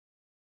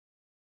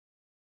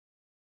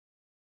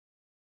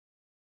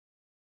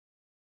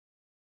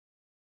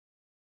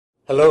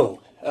Hello,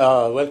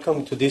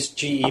 welcome to this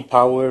GE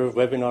Power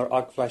webinar,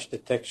 Arc Flash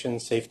Detection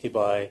Safety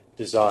by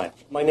Design.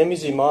 My name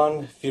is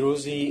Iman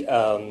Firouzi,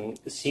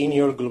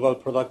 Senior Global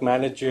Product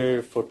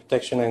Manager for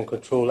Protection and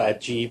Control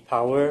at GE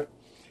Power.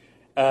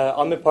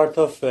 I'm a part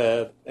of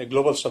a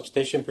Global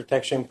Substation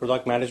Protection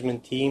Product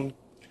Management team.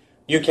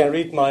 You can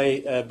read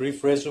my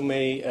brief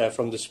resume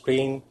from the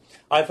screen.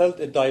 I've held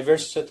a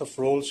diverse set of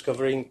roles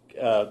covering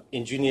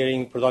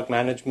engineering, product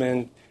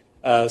management,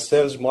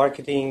 sales,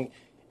 marketing,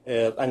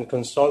 and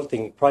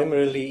consulting,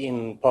 primarily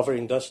in power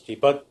industry.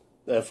 But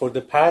for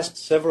the past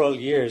several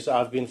years,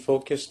 I've been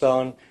focused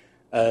on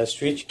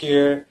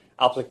switchgear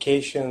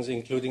applications,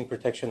 including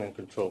protection and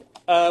control.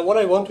 What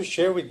I want to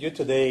share with you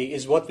today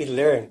is what we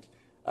learned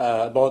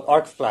about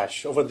Arc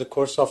Flash over the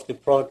course of the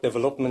product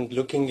development,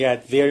 looking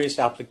at various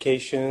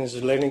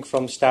applications, learning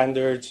from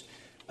standards,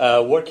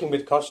 working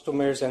with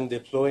customers, and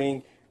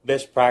deploying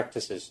best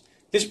practices.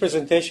 This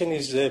presentation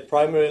is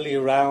primarily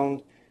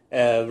around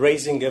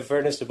raising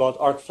awareness about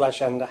Arc Flash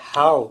and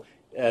how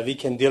we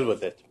can deal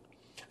with it.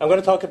 I'm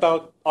going to talk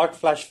about Arc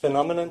Flash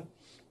phenomenon,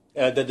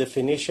 the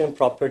definition,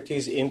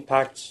 properties,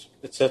 impacts,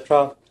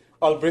 etc.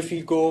 I'll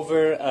briefly go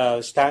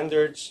over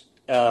standards,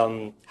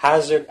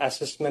 hazard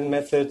assessment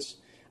methods,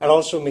 and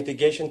also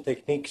mitigation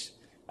techniques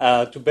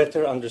to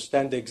better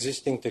understand the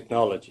existing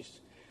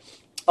technologies.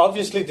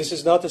 Obviously, this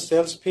is not a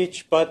sales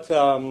pitch, but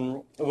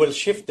we'll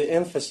shift the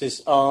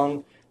emphasis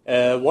on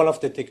one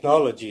of the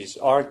technologies,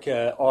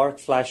 Arc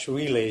Flash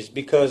relays,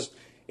 because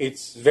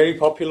it's very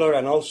popular,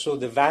 and also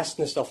the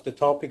vastness of the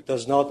topic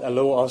does not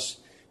allow us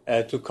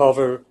to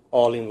cover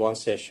all in one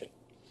session.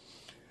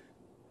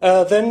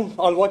 Then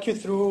I'll walk you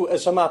through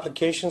some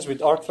applications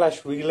with Arc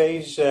Flash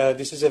relays.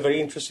 This is a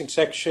very interesting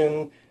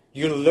section.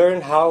 You'll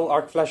learn how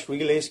Arc Flash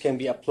relays can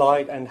be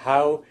applied and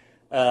how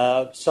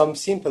some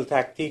simple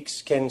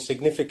tactics can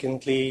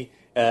significantly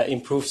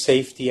improve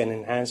safety and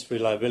enhance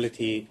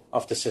reliability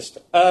of the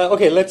system.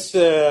 Okay, let's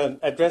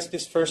address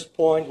this first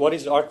point. What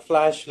is Arc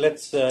Flash?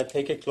 Let's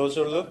take a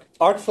closer look.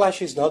 Arc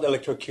Flash is not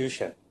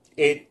electrocution.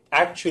 It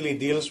actually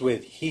deals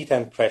with heat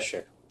and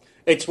pressure.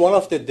 It's one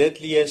of the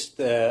deadliest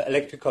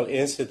electrical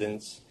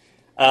incidents.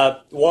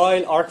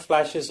 While arc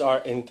flashes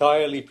are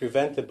entirely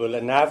preventable,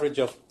 an average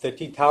of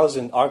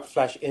 30,000 arc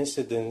flash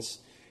incidents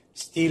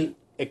still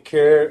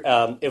occur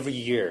every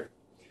year.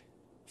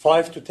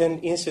 5 to 10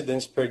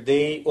 incidents per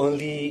day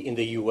only in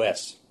the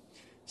US.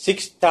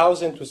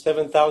 6,000 to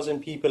 7,000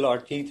 people are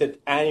treated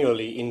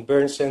annually in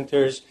burn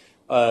centers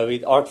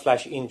with arc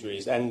flash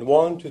injuries, and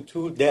 1 to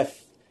 2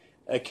 deaths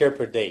occur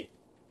per day.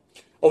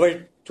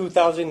 Over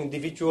 2,000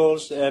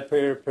 individuals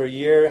per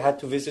year had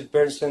to visit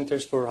burn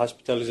centers for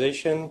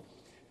hospitalization.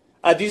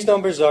 These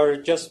numbers are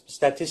just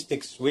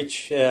statistics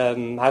which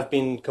have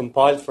been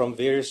compiled from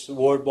various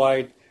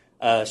worldwide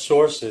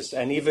sources,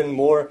 and even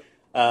more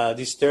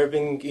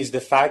disturbing is the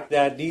fact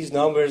that these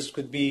numbers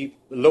could be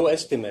low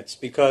estimates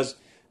because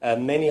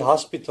many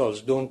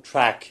hospitals don't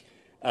track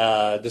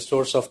the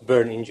source of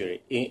burn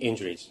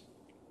injuries.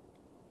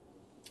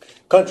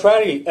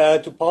 Contrary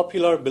to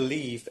popular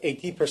belief,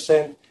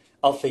 80%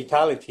 of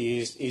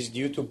fatalities is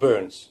due to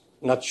burns,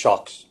 not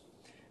shocks.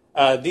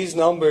 These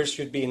numbers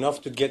should be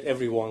enough to get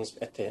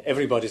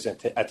everybody's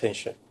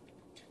attention.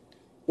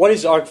 What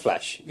is arc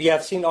flash? We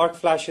have seen arc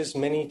flashes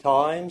many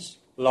times.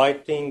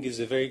 Lighting is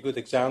a very good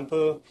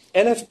example.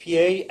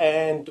 NFPA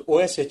and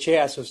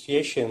OSHA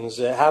associations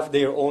have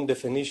their own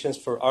definitions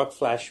for arc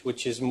flash,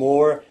 which is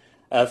more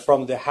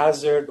from the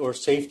hazard or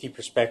safety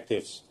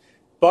perspectives.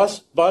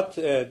 But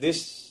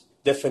this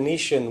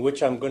definition,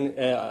 which I'm going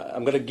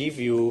to give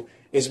you,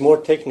 is more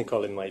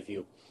technical in my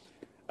view.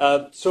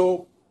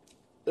 So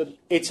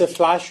it's a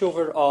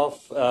flashover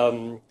of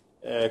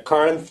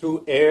current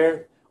through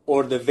air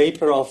or the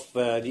vapor of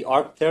the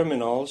arc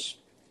terminal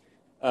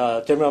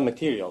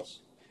materials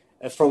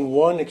from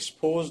one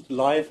exposed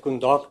live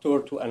conductor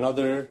to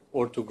another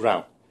or to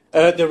ground.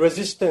 The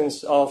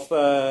resistance of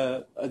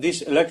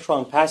this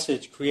electron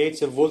passage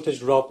creates a voltage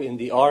drop in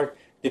the arc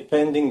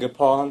depending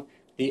upon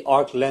the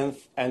arc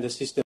length and the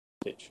system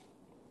voltage.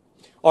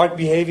 Arc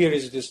behavior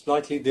is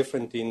slightly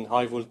different in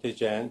high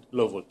voltage and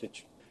low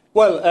voltage.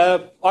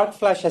 Well, arc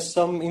flash has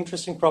some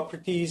interesting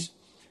properties.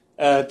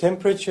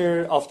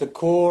 Temperature of the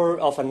core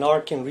of an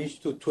arc can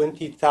reach to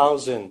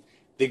 20,000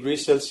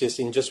 degrees Celsius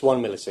in just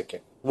 1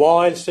 millisecond,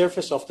 while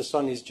surface of the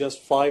sun is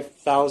just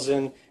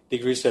 5,000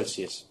 degrees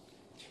Celsius.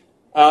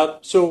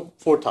 So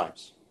 4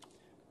 times.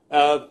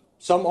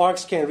 Some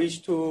arcs can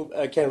reach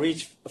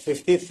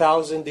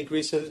 50,000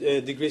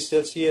 degrees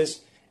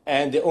Celsius,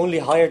 and the only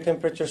higher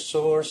temperature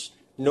source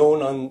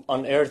known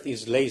on Earth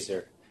is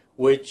laser,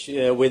 which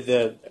with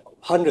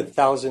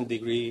 100,000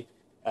 degrees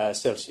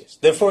Celsius.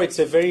 Therefore, it's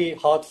a very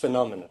hot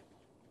phenomenon.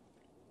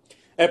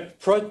 A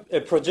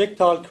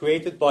projectile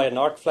created by an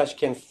arc flash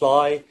can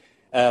fly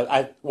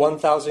at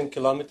 1,000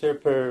 kilometers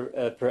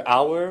per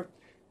hour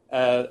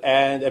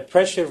and a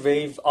pressure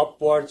wave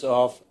upwards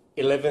of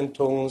 11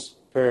 tons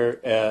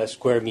per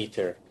square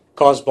meter,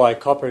 caused by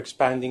copper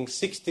expanding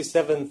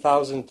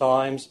 67,000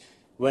 times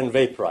when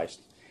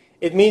vaporized.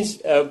 It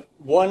means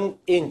 1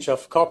 inch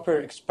of copper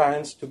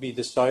expands to be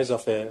the size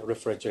of a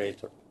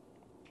refrigerator.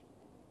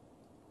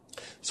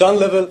 Sound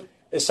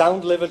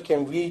level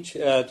can reach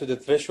to the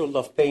threshold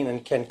of pain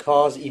and can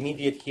cause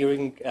immediate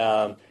hearing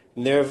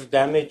nerve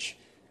damage.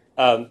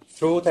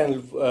 Throat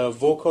and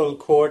vocal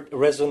cord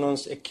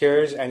resonance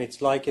occurs, and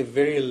it's like a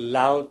very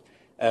loud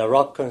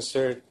rock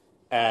concert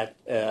at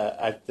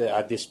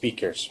the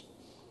speakers.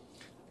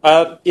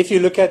 If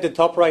you look at the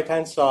top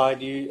right-hand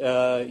side,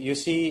 you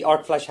see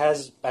Arc Flash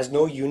has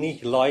no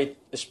unique light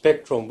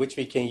spectrum, which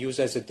we can use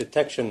as a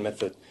detection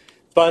method.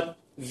 But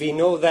we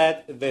know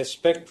that the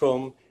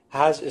spectrum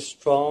has a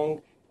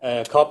strong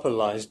copper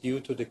lines due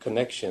to the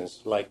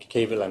connections, like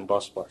cable and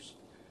bus bars.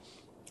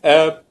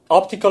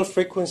 Optical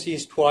frequency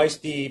is twice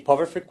the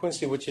power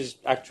frequency, which is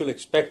actually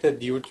expected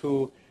due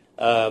to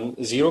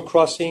zero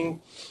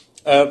crossing.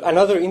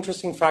 Another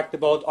interesting fact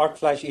about Arc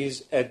Flash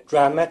is a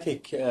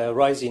dramatic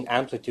rise in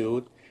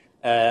amplitude.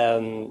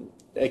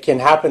 It can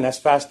happen as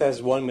fast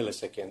as 1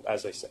 millisecond,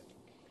 as I said.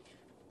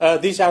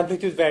 This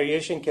amplitude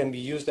variation can be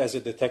used as a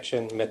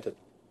detection method.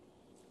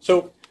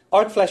 So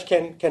Arc Flash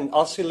can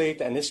oscillate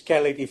and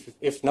escalate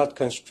if not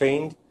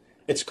constrained.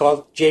 It's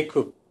called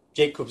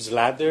Jacob's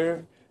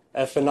ladder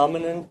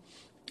phenomenon.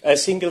 A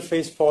single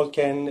phase fault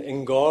can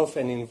engulf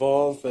and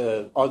involve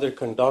other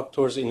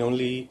conductors in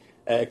only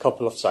a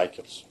couple of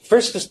cycles.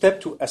 First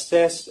step to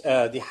assess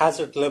the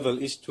hazard level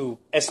is to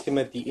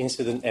estimate the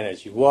incident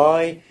energy.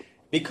 Why?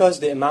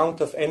 Because the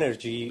amount of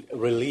energy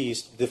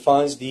released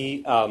defines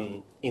the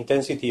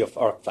intensity of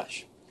Arc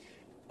Flash.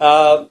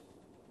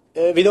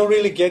 We don't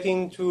really get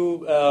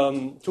into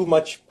too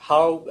much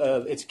how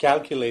it's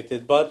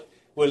calculated, but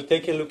we'll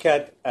take a look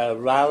at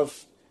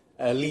Ralph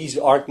Lee's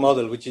arc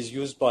model, which is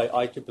used by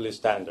IEEE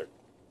standard.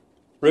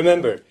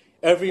 Remember,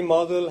 every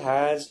model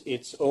has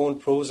its own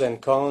pros and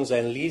cons,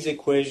 and Lee's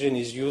equation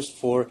is used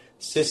for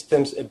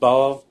systems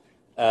above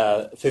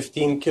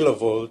 15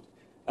 kilovolt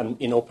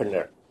in open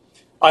air.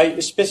 I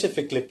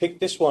specifically picked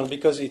this one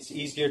because it's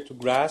easier to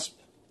grasp.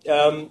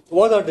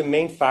 What are the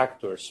main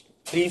factors?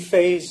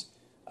 Three-phase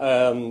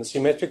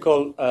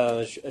symmetrical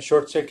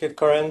short circuit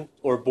current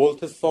or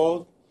voltage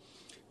fault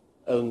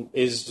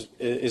is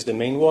the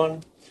main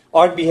one.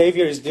 Arc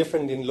behavior is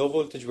different in low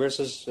voltage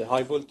versus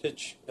high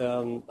voltage.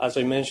 As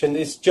I mentioned,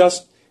 it's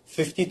just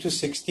 50 to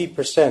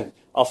 60%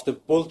 of the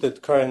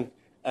voltage current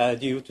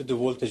due to the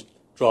voltage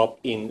drop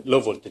in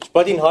low voltage.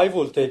 But in high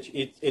voltage,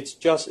 it's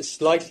just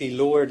slightly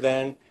lower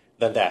than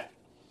that.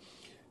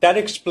 That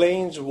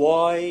explains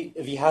why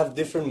we have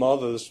different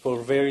models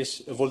for various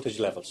voltage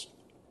levels.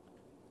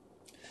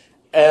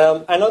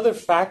 Another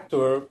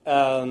factor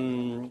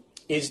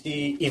is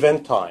the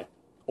event time,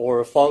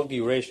 or fault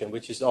duration,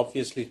 which is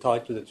obviously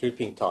tied to the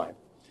tripping time.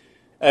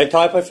 A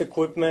type of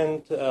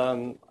equipment,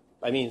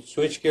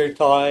 switchgear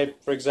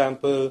type, for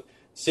example,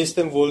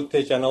 system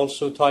voltage, and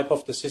also type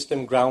of the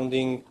system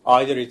grounding.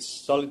 Either it's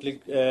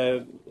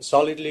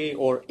solidly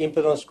or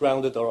impedance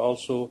grounded, or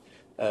also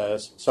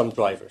some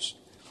drivers.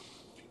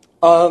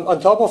 On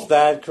top of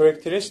that,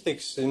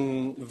 characteristics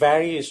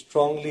vary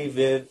strongly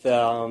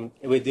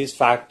with these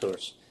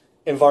factors.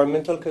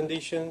 Environmental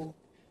condition,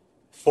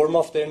 form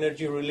of the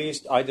energy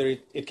released, either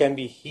it can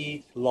be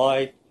heat,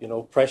 light,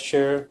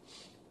 pressure,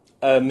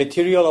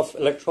 material of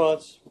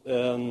electrodes,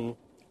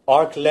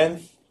 arc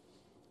length,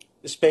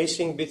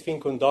 spacing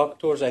between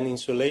conductors and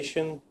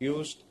insulation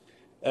used,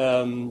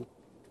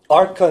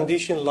 arc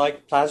condition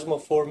like plasma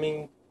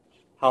forming,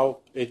 how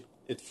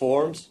it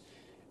forms,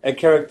 and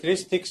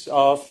characteristics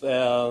of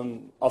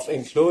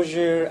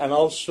enclosure, and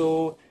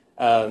also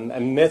a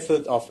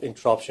method of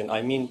interruption.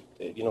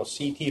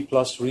 CT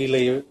plus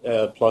relay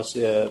plus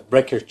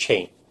breaker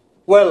chain.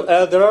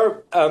 Well, there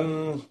are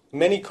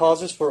many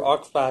causes for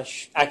arc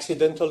flash.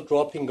 Accidental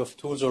dropping of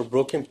tools or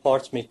broken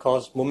parts may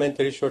cause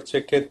momentary short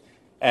circuit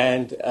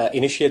and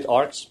initiate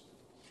arcs.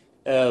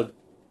 On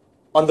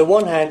the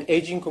one hand,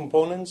 aging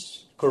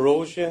components,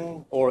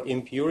 corrosion or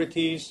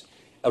impurities,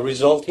 a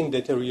resulting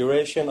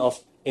deterioration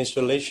of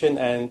insulation,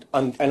 and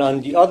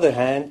on the other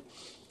hand,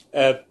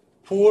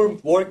 poor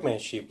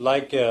workmanship,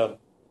 like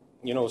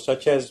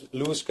such as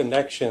loose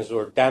connections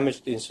or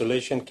damaged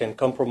insulation, can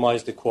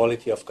compromise the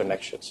quality of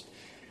connections.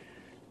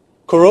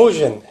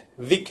 Corrosion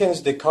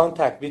weakens the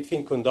contact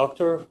between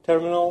conductor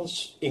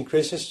terminals,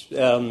 increases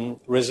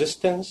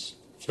resistance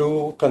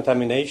through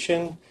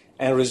contamination,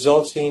 and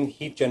results in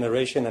heat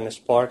generation, and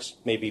sparks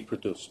may be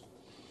produced.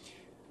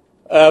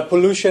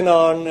 Pollution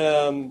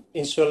on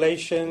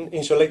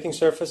insulating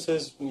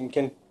surfaces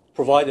can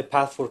provide a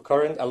path for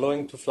current,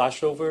 allowing to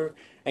flash over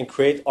and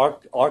create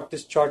arc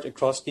discharge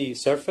across the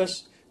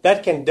surface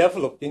that can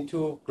develop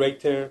into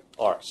greater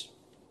arcs.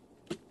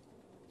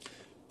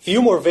 Few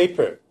more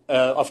vapor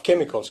of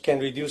chemicals can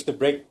reduce the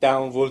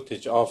breakdown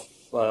voltage of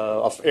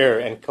air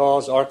and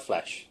cause arc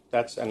flash.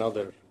 That's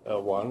another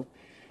one.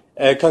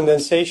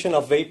 Condensation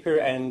of vapor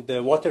and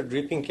water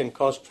dripping can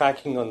cause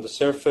cracking on the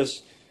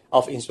surface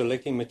of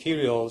insulating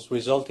materials,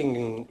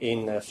 resulting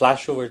in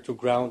flashover to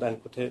ground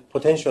and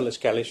potential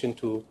escalation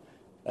to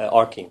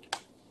arcing.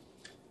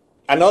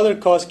 Another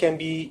cause can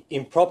be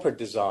improper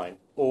design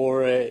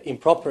or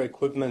improper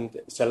equipment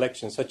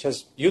selection, such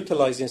as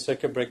utilizing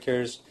circuit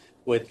breakers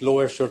with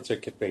lower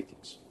short-circuit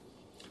ratings.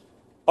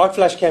 Arc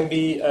flash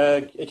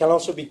it can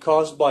also be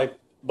caused by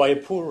a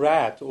poor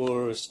rat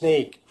or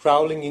snake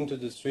crawling into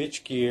the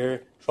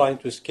switchgear trying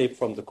to escape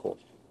from the core.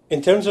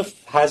 In terms of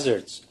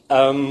hazards,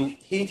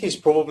 heat is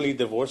probably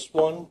the worst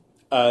one.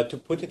 To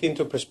put it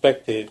into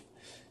perspective,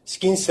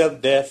 skin cell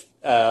death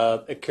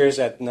occurs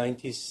at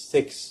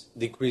 96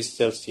 degrees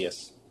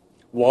Celsius,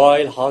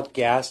 while hot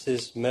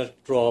gases, melt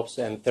drops,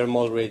 and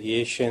thermal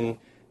radiation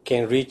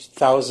can reach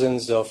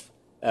thousands of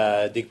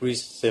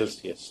degrees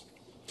Celsius.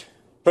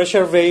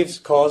 Pressure waves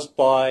caused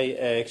by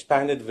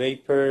expanded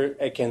vapor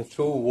can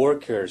throw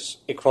workers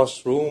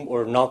across room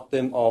or knock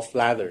them off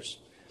ladders.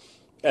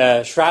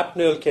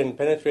 Shrapnel can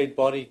penetrate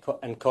body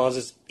and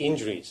causes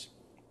injuries.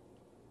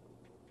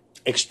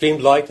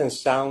 Extreme light and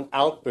sound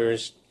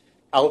outbursts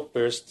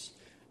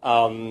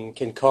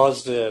can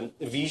cause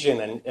vision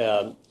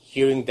and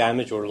hearing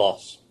damage or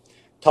loss.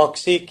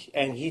 Toxic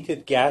and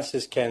heated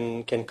gases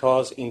can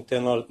cause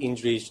internal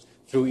injuries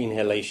through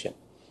inhalation.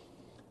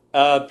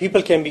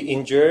 People can be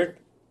injured,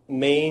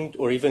 maimed,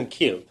 or even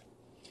killed.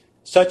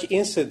 Such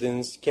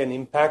incidents can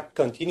impact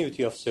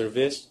continuity of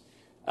service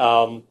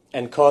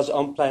and cause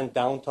unplanned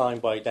downtime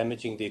by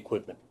damaging the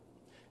equipment.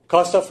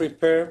 Cost of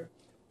repair,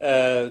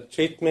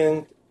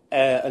 treatment,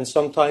 and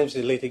sometimes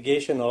the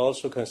litigation are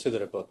also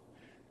considerable.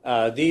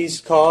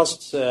 These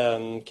costs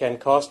can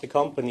cost the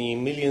company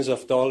millions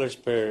of dollars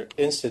per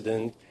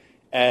incident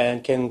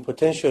and can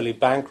potentially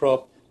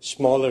bankrupt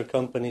smaller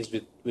companies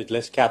with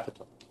less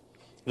capital.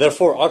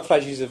 Therefore, arc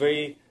flash is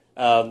very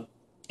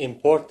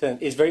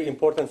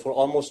important for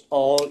almost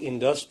all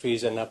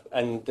industries,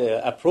 and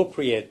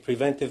appropriate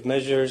preventive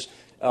measures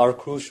are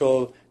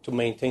crucial to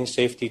maintain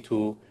safety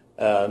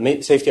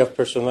of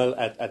personnel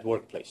at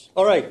workplace.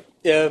 All right.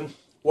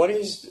 What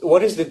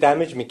is the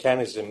damage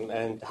mechanism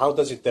and how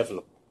does it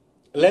develop?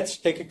 Let's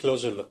take a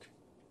closer look.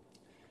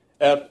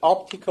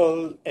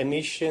 Optical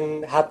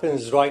emission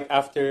happens right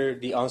after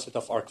the onset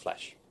of arc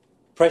flash.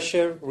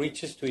 Pressure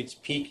reaches to its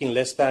peak in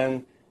less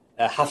than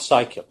a half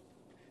cycle,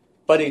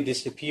 but it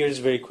disappears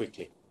very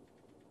quickly.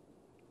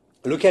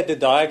 Look at the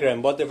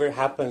diagram. Whatever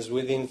happens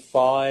within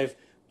 5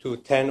 to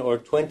 10 or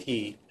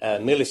 20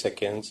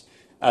 milliseconds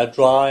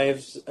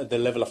drives the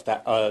level of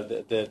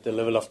the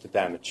level of the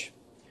damage.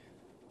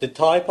 The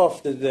type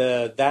of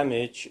the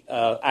damage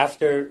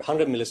after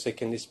 100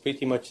 milliseconds is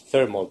pretty much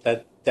thermal.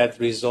 That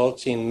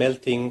results in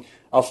melting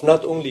of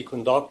not only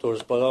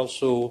conductors but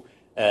also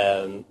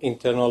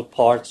internal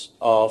parts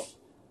of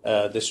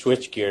the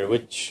switchgear,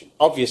 which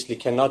obviously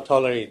cannot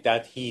tolerate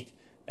that heat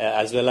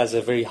as well as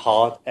a very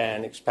hot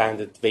and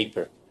expanded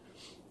vapor.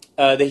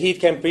 The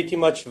heat can pretty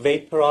much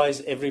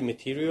vaporize every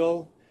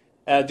material.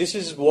 This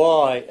is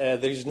why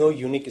there is no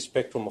unique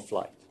spectrum of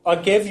light. I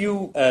gave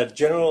you a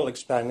general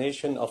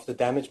explanation of the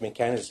damage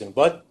mechanism,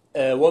 but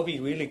what we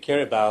really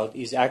care about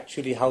is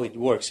actually how it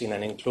works in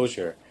an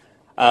enclosure.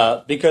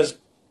 Because,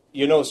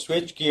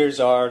 switch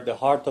gears are the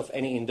heart of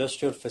any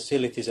industrial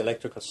facility's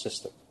electrical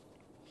system.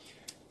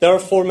 There are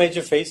 4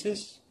 major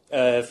phases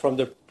from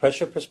the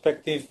pressure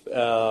perspective,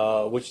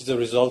 which is a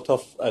result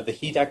of the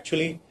heat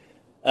actually.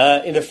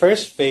 In the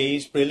first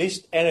phase,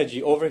 released energy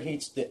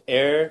overheats the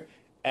air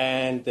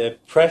and the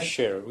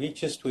pressure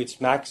reaches to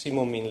its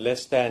maximum in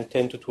less than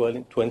 10 to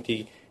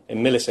 20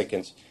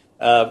 milliseconds.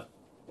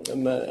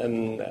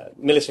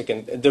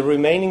 The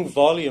remaining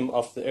volume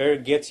of the air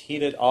gets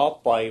heated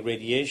up by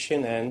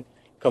radiation and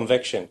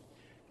convection.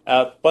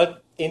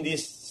 But in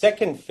this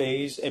second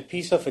phase, a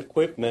piece of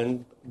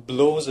equipment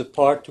blows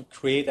apart to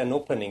create an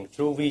opening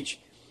through which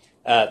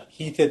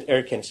heated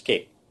air can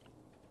escape.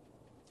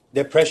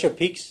 The pressure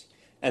peaks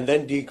and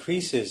then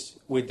decreases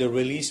with the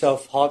release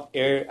of hot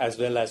air as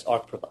well as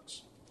arc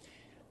products.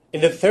 In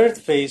the third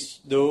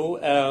phase, though,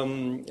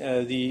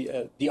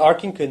 the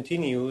arcing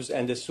continues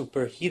and the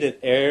superheated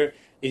air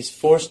is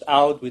forced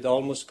out with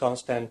almost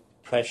constant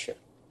pressure.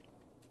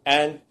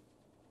 And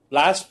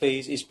last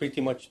phase is pretty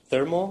much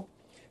thermal.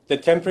 The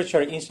temperature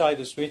inside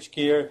the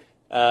switchgear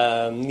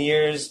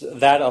nears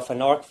that of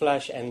an arc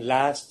flash and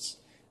lasts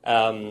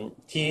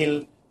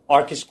till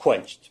arc is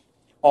quenched.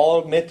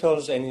 All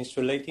metals and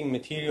insulating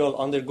material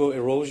undergo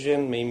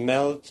erosion, may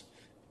melt,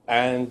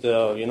 and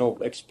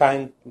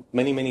expand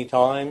many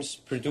times,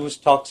 produce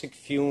toxic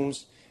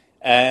fumes,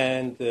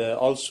 and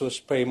also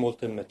spray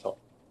molten metal.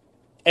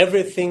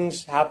 Everything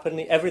is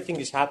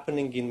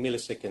happening in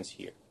milliseconds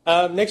here.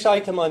 Next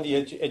item on the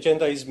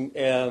agenda is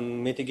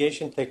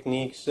mitigation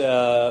techniques. We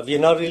are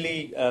not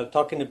really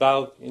talking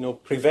about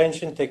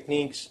prevention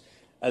techniques.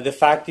 The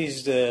fact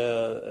is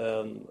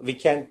we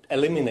can't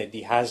eliminate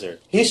the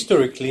hazard.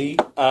 Historically,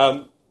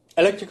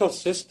 electrical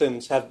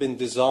systems have been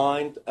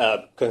designed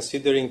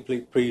considering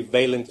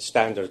prevalent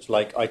standards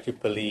like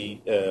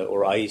IEEE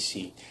or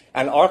IEC.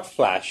 And arc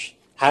flash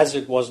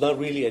hazard was not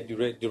really a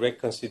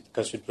direct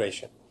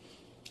consideration.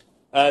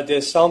 The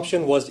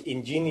assumption was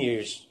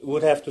engineers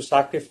would have to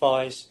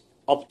sacrifice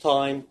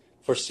uptime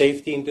for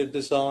safety in their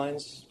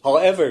designs.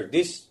 However,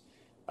 this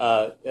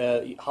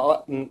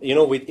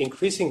with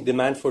increasing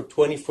demand for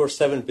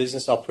 24/7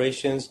 business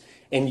operations,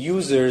 and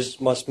users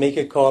must make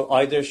a call,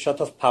 either shut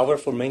off power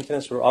for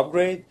maintenance or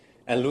upgrade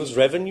and lose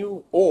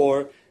revenue,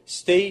 or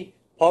stay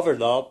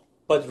powered up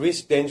but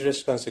risk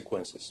dangerous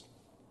consequences.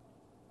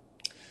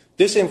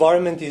 This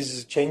environment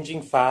is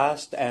changing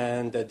fast,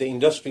 and the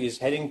industry is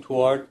heading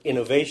toward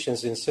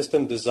innovations in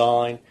system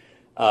design,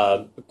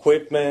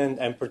 equipment,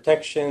 and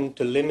protection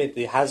to limit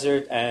the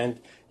hazard, and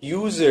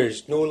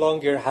users no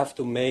longer have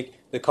to make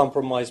the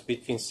compromise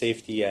between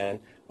safety and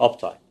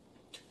uptime.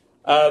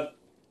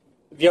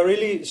 We are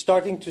really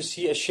starting to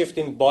see a shift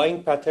in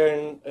buying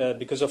pattern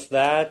because of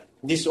that.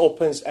 This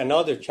opens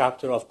another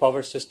chapter of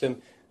power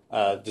system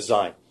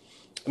design.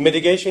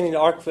 Mitigation in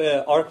arc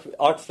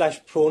flash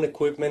prone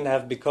equipment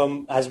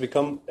has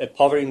become a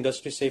power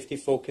industry safety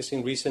focus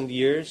in recent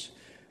years.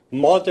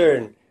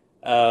 Modern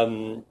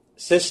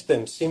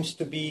systems seem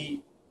to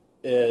be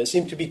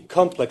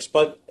complex,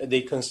 but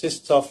they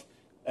consist of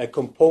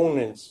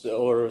components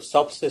or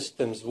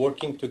subsystems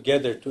working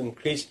together to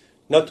increase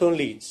not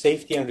only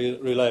safety and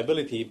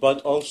reliability,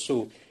 but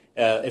also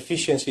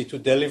efficiency to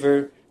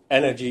deliver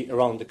energy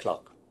around the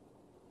clock.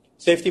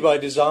 Safety by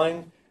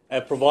design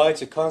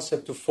provides a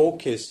concept to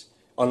focus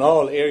on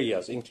all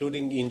areas,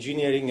 including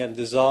engineering and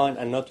design,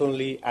 and not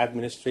only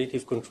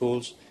administrative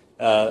controls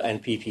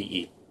and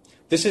PPE.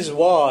 This is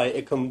why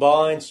a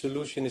combined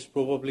solution is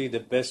probably the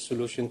best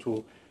solution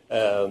to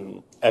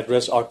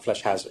address arc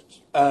flash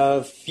hazards.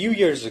 A few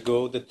years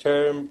ago, the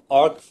term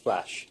arc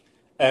flash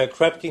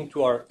crept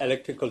into our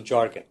electrical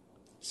jargon.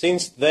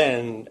 Since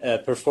then,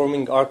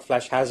 performing arc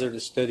flash hazard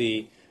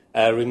study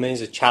remains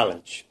a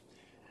challenge.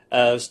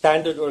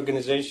 Standard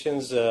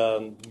organizations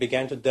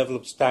began to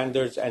develop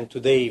standards, and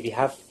today we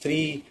have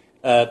three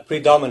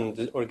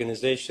predominant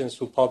organizations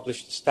who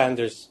publish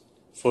standards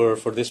for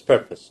this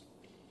purpose.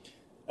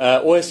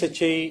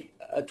 OSHA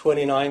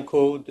 29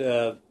 code,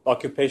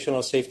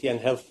 Occupational Safety and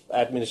Health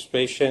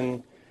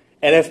Administration,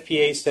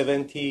 NFPA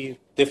 70,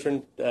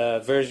 different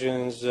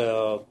versions.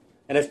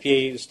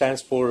 NFPA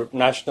stands for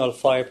National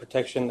Fire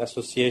Protection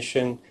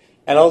Association,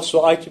 and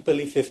also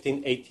IEEE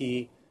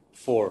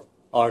 1584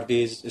 are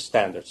these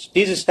standards.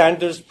 These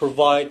standards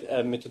provide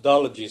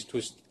methodologies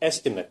to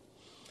estimate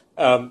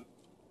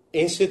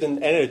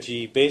incident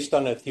energy based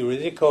on a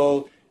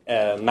theoretical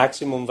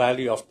maximum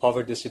value of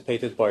power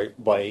dissipated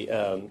by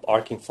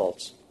arcing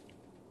faults.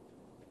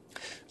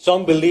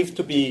 Some believed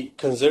to be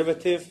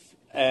conservative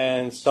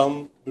and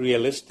some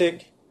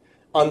realistic.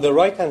 On the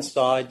right-hand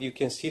side, you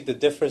can see the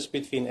difference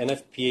between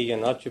NFPA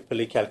and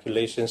IEEE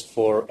calculations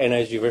for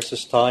energy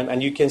versus time,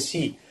 and you can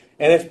see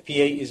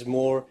NFPA is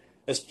more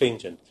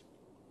stringent.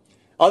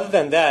 Other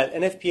than that,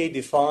 NFPA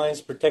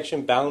defines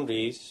protection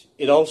boundaries.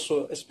 It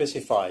also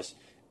specifies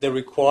the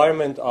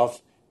requirement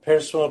of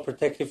personal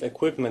protective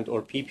equipment,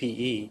 or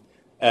PPE,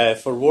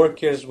 for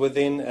workers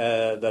within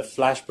the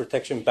flash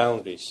protection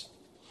boundaries.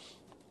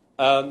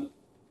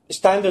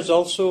 Standards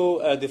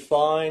also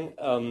define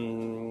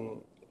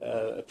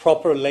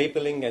proper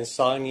labeling and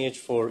signage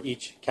for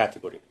each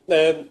category.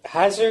 The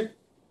hazard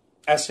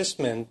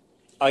assessment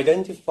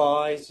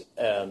identifies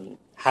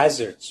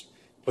hazards,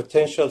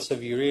 potential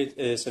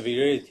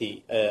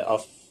severity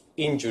of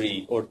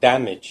injury or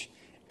damage,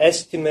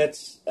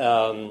 estimates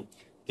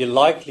the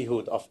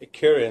likelihood of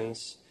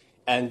occurrence,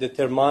 and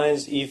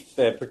determines if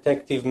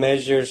protective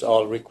measures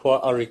are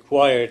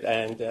required.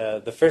 And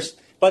the first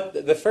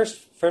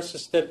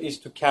step is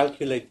to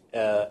calculate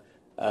the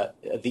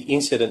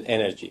incident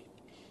energy.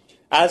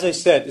 As I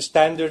said,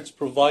 standards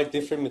provide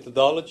different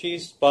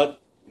methodologies, but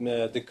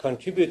the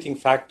contributing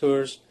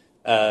factors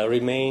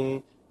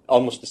remain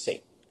almost the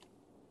same.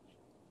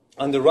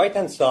 On the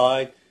right-hand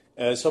side,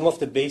 some of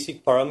the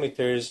basic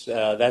parameters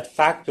that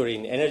factor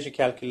in energy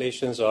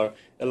calculations are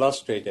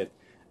illustrated.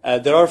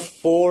 There are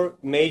 4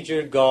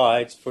 major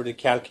guides for the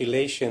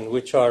calculation,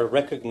 which are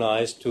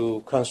recognized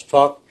to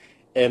construct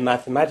a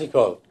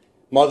mathematical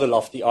model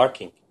of the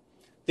arcing.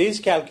 These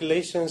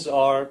calculations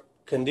are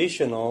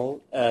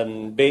conditional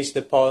based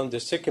upon the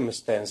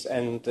circumstance,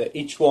 and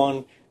each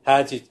one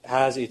has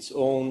its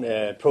own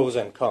pros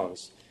and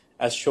cons,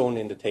 as shown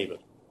in the table.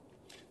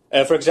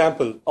 For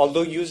example,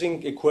 although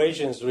using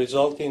equations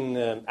result in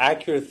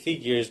accurate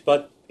figures,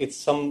 but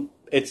it's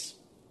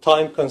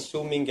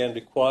time-consuming and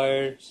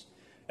requires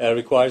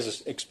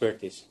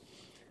expertise.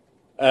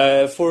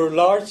 For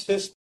large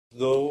systems,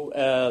 though,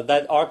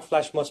 that arc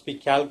flash must be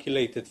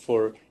calculated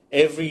for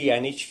every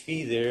and each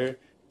feeder.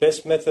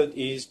 Best method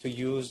is to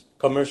use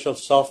commercial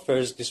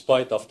softwares,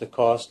 despite of the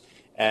cost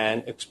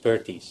and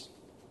expertise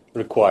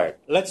required.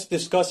 Let's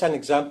discuss an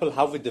example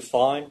how we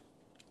define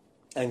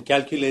and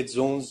calculate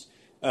zones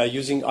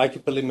using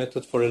IEEE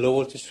method for a low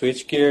voltage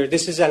switchgear.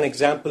 This is an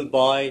example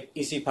by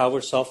Easy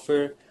Power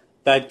software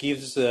that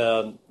gives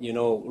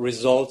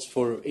results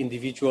for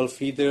individual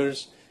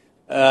feeders.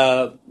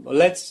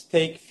 Let's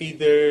take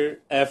feeder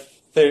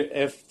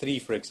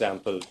F3 for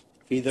example.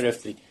 Feeder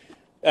F3.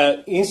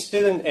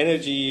 Incident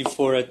energy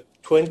for a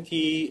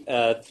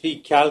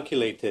 23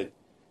 calculated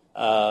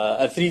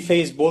a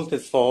 3-phase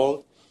voltage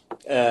fault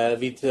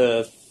with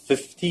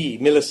 50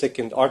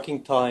 millisecond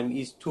arcing time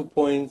is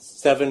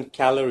 2.7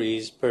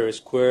 calories per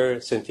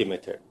square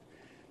centimeter.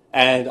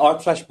 And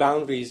arc flash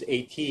boundary is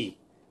 80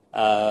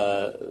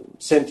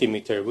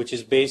 centimeter, which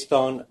is based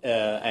on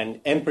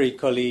an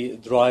empirically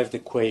derived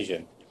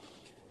equation.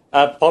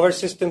 Power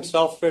system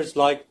softwares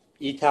like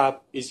ETAP,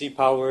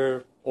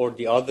 EasyPower, or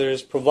the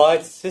others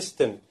provide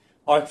system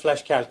arc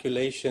flash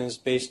calculations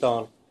based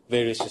on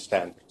various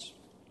standards.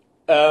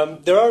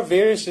 There are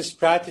various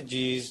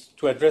strategies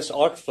to address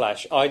arc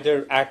flash,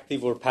 either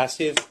active or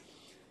passive.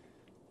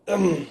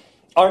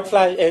 Arc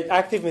flash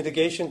active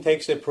mitigation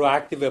takes a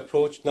proactive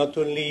approach not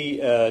only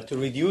to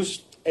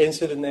reduce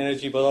incident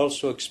energy but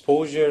also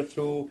exposure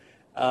through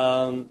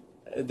through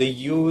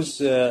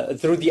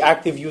the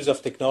active use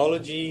of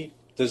technology,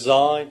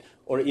 design,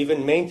 or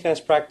even maintenance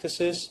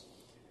practices.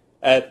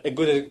 A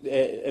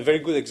very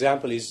good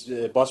example is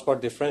busbar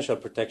differential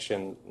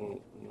protection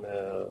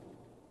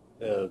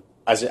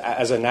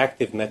as an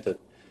active method.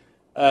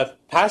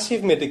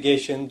 Passive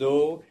mitigation,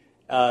 though,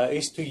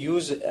 is to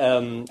use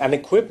an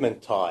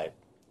equipment type,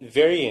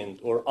 variant,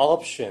 or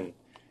option,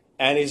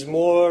 and is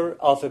more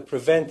of a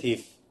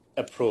preventive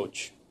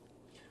approach.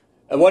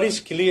 What is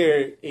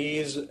clear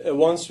is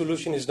one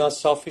solution is not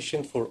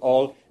sufficient for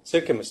all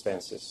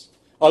circumstances.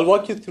 I'll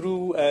walk you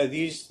through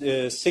these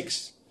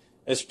 6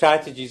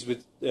 strategies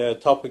with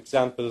top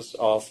examples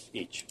of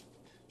each.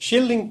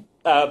 Shielding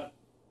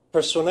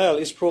personnel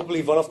is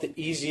probably one of the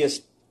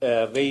easiest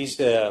ways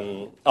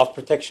of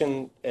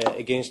protection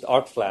against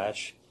arc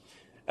flash.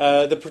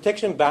 The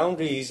protection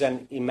boundaries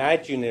and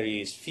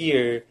imaginary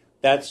sphere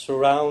that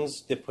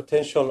surrounds the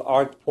potential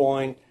arc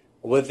point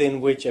within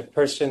which a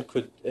person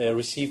could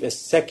receive a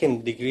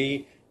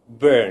second-degree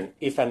burn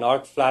if an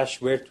arc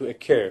flash were to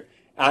occur,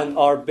 and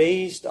are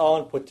based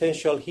on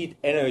potential heat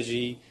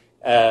energy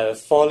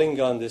falling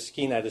on the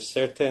skin at a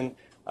certain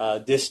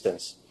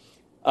distance.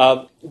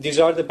 These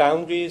are the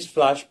boundaries: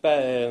 flash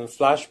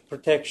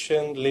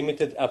protection,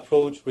 limited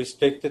approach,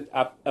 restricted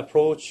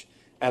approach,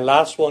 and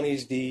last one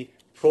is the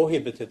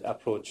prohibited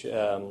approach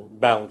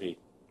boundary.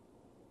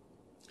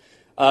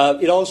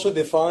 It also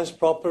defines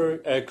proper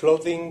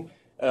clothing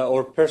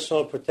or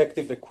personal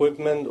protective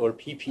equipment, or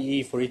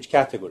PPE, for each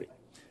category.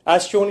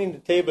 As shown in the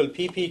table,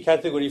 PPE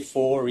category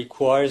 4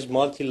 requires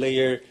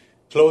multi-layer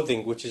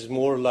clothing, which is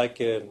more like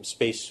a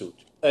spacesuit.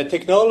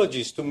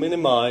 Technologies to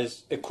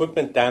minimize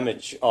equipment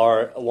damage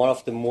are one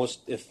of the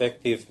most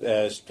effective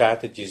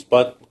strategies,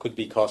 but could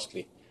be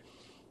costly.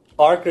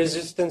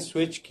 Arc-resistant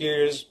switch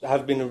gears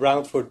have been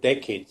around for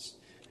decades,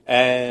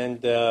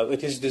 and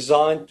it is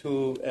designed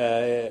to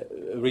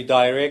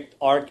redirect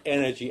arc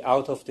energy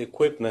out of the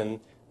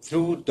equipment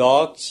through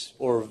ducts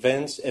or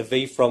vents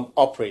away from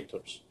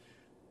operators.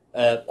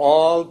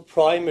 All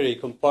primary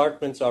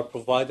compartments are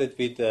provided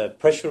with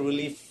pressure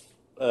relief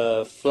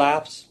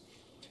flaps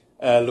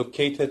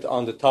located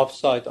on the top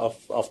side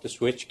of the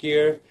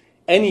switchgear.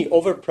 Any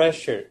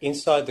overpressure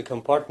inside the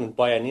compartment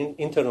by an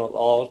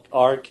internal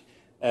arc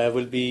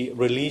will be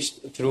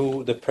released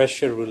through the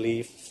pressure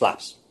relief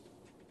flaps.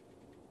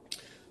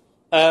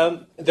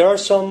 There are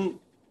some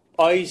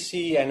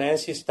IEC and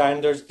ANSI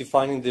standards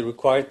defining the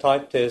required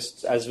type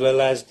tests as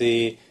well as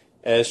the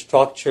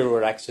structure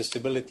or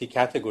accessibility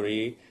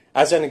category.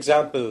 As an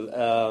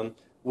example,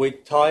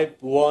 with type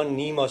 1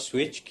 NEMA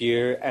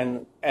switchgear,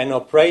 an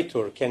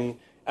operator can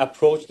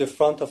approach the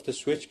front of the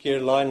switchgear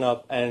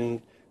lineup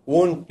and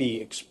won't be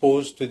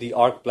exposed to the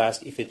arc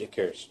blast if it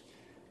occurs.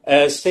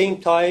 Same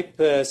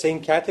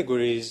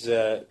categories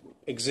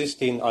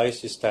exist in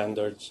IEC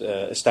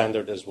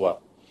standard as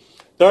well.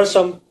 There are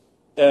some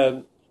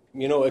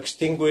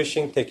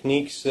extinguishing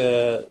techniques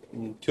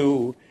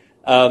too.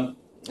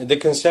 The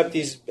concept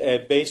is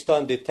based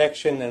on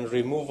detection and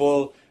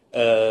removal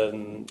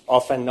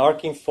of an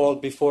arcing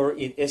fault before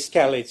it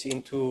escalates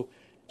into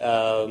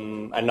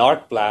an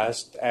arc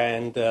blast,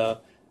 and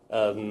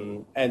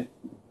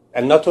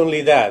not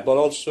only that, but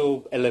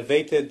also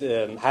elevated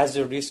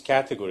hazard risk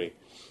category.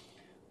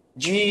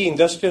 GE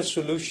Industrial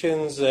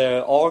Solutions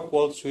arc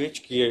wall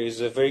switchgear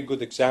is a very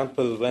good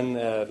example when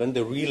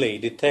the relay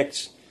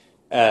detects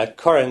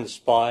current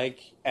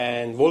spike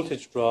and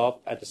voltage drop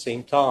at the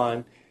same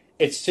time.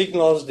 It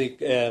signals the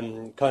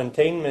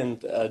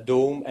containment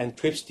dome and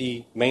trips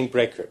the main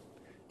breaker.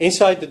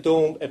 Inside the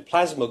dome, a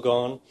plasma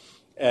gun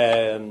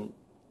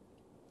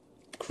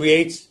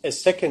creates a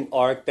second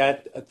arc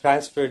that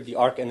transfers the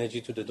arc energy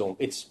to the dome.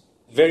 It's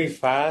very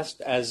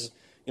fast, it's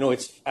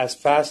as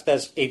fast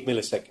as 8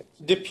 milliseconds.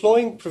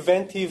 Deploying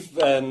preventive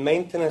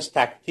maintenance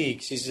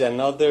tactics is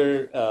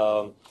another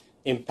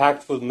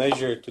impactful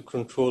measure to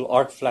control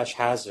arc flash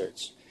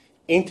hazards.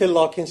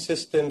 Interlocking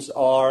systems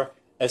are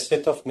a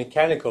set of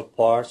mechanical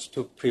parts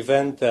to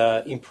prevent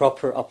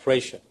improper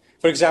operation.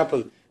 For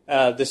example,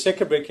 the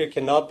circuit breaker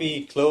cannot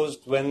be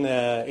closed when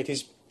it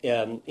is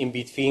in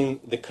between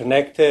the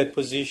connected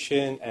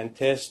position and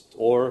test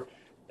or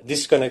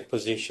disconnect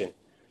position.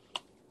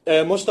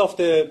 Most of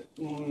the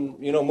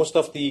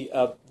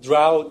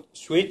drought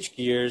switch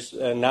gears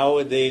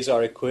nowadays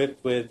are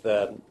equipped with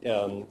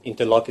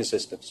interlocking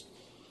systems.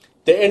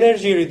 The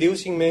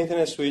energy-reducing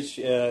maintenance switch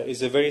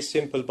is a very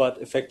simple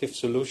but effective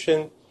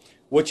solution,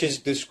 which is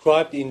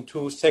described in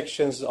two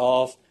sections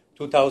of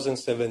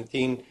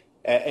 2017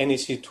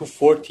 NEC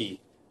 240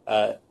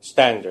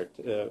 standard,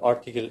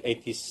 Article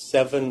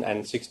 87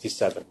 and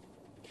 67.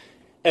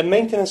 A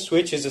maintenance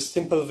switch is a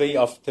simple way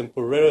of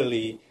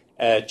temporarily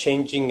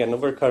changing an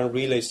overcurrent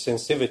relay's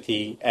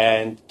sensitivity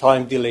and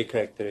time delay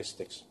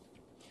characteristics.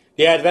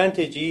 The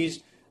advantage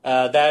is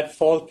that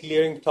fault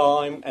clearing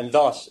time and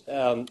thus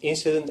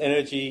incident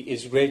energy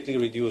is greatly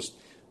reduced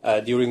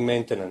during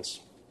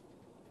maintenance.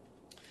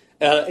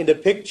 In the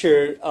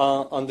picture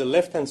on the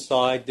left-hand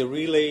side, the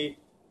relay,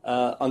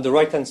 on the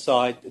right-hand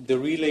side, the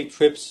relay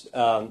trips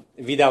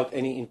without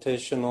any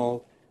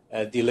intentional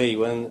delay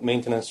when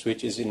maintenance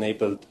switch is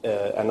enabled,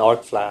 an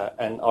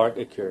arc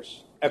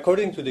occurs.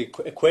 According to the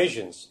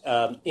equations,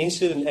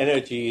 incident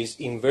energy is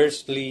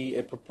inversely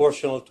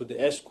proportional to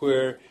the S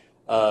square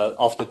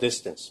of the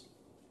distance.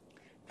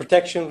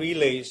 Protection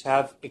relays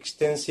have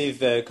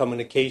extensive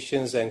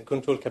communications and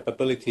control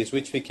capabilities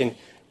which we can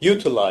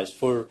utilize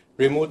for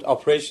remote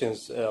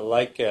operations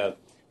like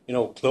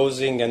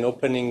closing and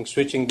opening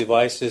switching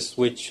devices,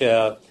 which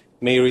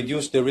may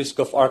reduce the risk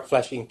of arc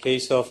flash in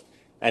case of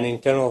an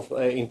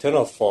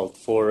internal fault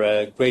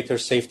for greater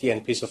safety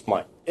and peace of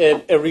mind.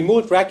 A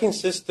remote racking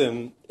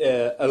system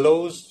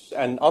allows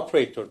an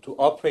operator to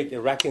operate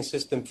a racking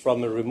system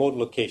from a remote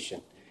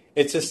location.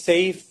 It's a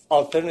safe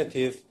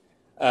alternative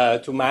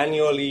to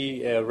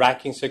manually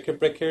racking circuit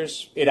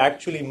breakers. It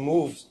actually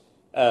moves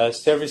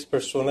service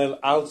personnel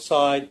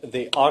outside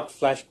the arc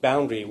flash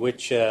boundary,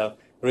 which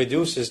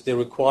reduces the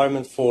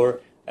requirement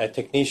for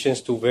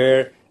technicians to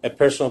wear a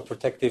personal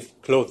protective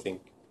clothing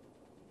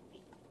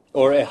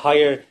or a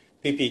higher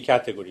PPE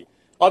category.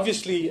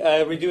 Obviously,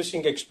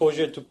 reducing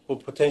exposure to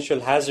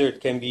potential hazard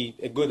can be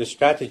a good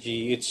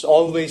strategy. It's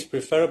always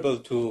preferable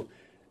to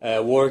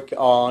work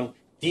on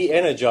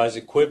de-energized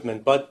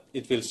equipment, but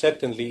it will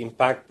certainly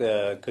impact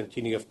the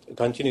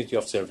continuity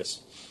of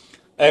service.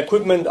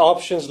 Equipment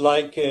options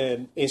like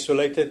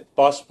insulated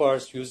bus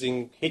bars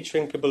using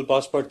heat-shrinkable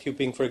bus bar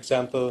tubing, for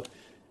example,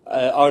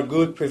 are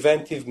good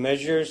preventive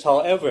measures.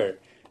 However,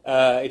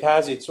 it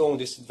has its own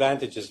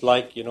disadvantages,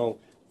 like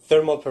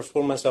thermal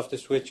performance of the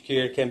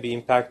switchgear can be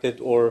impacted,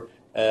 or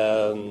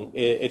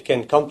it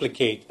can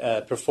complicate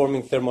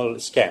performing thermal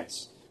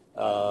scans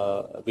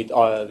with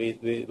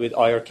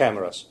IR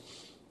cameras.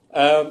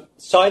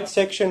 Side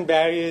section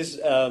barriers,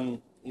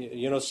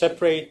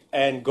 separate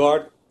and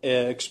guard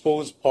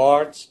exposed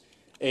parts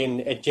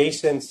in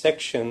adjacent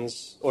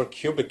sections or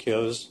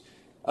cubicles.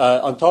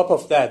 On top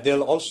of that,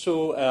 they'll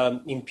also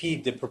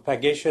impede the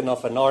propagation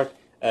of an arc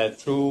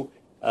through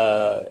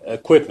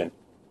equipment.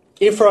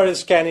 Infrared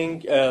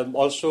scanning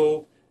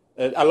also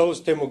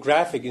allows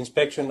thermographic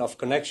inspection of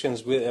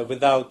connections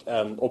without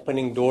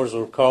opening doors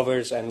or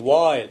covers, and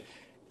while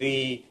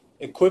the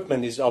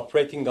equipment is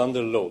operating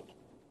under load.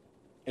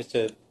 It's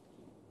a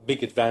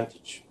big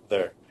advantage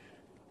there.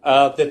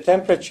 The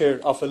temperature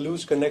of a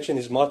loose connection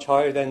is much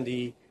higher than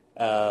the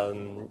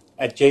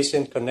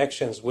adjacent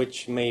connections,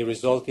 which may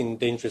result in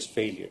dangerous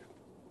failure.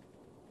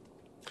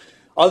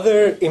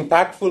 Other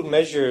impactful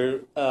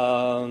measure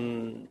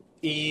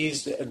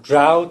is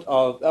drought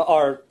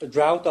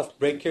of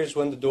breakers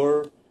when the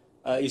door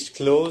is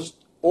closed,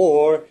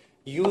 or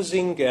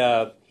using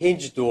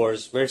hinge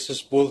doors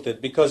versus bolted,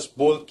 because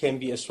bolt can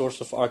be a source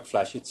of arc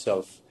flash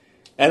itself.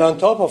 And on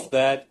top of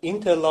that,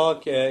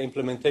 interlock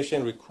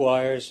implementation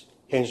requires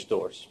hinge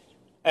doors.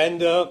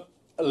 And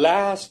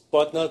last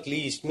but not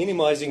least,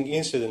 minimizing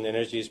incident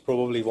energy is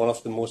probably one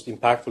of the most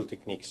impactful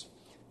techniques.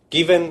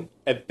 Given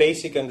a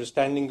basic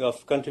understanding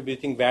of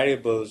contributing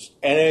variables,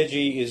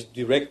 energy is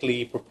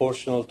directly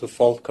proportional to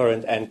fault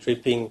current and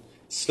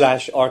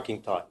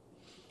tripping/arcing time.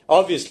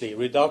 Obviously,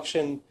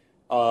 reduction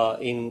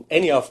in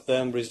any of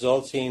them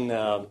results in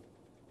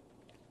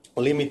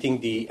limiting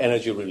the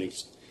energy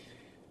release.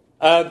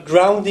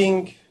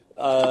 Grounding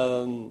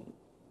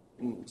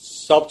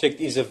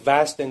subject is a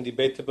vast and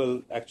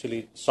debatable,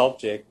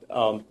 subject.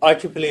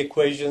 IEEE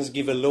equations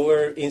give a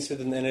lower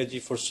incident energy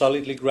for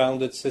solidly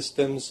grounded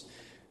systems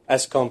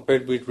as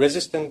compared with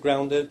resistant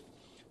grounded,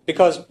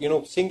 because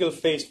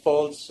single-phase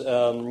faults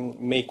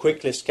may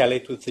quickly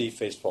escalate to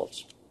three-phase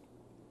faults.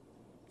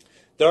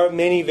 There are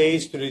many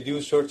ways to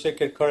reduce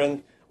short-circuit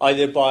current,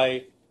 either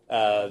by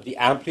the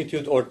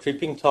amplitude or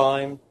tripping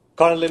time,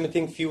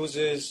 current-limiting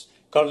fuses,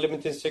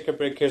 current-limiting circuit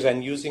breakers,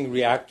 and using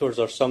reactors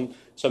are some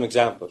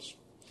examples.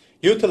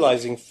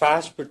 Utilizing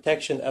fast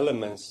protection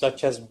elements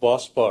such as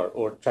bus bar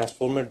or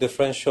transformer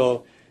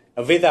differential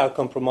without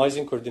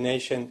compromising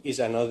coordination is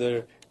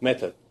another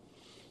method.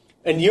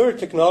 A newer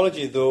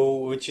technology, though,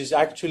 which is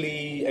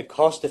actually a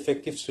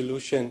cost-effective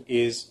solution,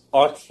 is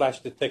arc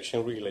flash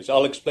detection relays.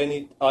 I'll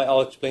explain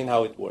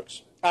how it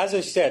works. As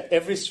I said,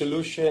 every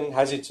solution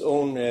has its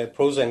own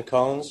pros and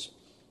cons.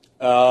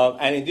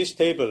 And in this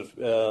table,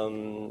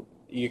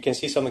 you can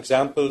see some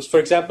examples. For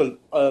example,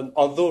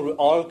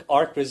 although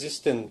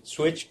arc-resistant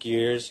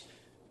switchgears,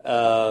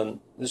 the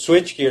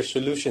switchgear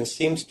solution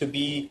seems to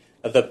be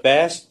the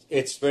best.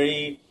 It's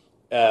very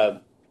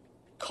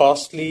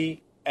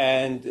costly,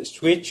 and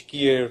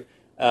switchgear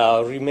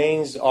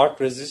remains arc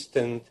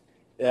resistant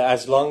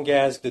as long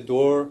as the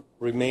door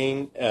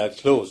remain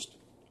closed.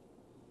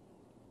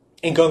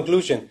 In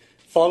conclusion,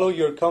 follow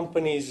your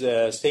company's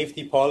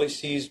safety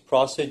policies,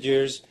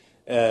 procedures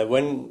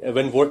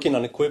when working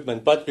on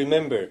equipment. But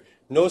remember,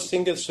 no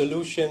single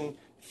solution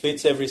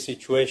fits every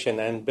situation,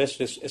 and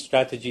best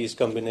strategy is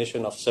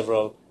combination of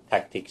several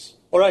tactics.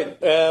 All right,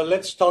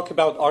 let's talk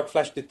about arc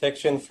flash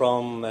detection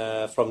from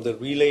the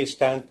relay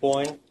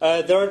standpoint.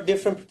 There are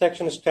different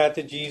protection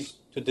strategies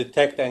to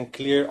detect and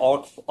clear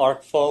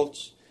arc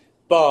faults,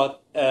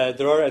 but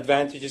there are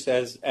advantages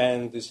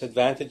and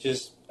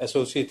disadvantages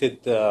associated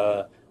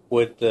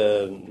with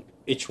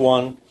each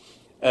one.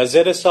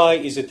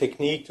 ZSI is a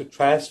technique to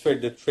transfer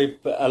the trip,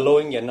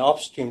 allowing an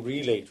upstream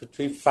relay to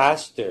trip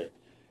faster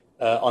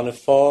on a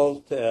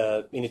fault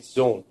in its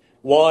zone,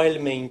 while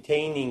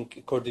maintaining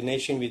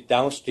coordination with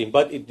downstream,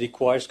 but it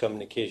requires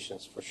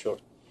communications for sure.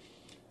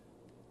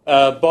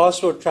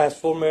 Bus or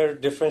transformer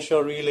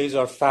differential relays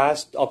are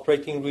fast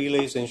operating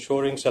relays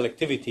ensuring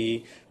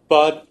selectivity,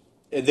 but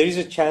there is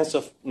a chance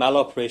of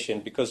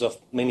maloperation because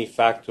of many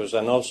factors,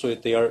 and also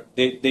they are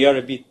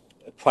a bit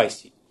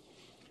pricey.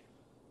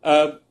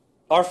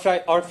 Arc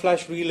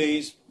flash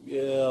relays,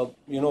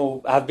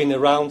 have been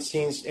around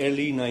since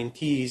early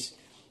 90s,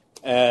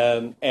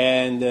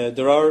 and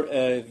there are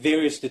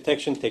various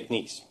detection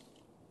techniques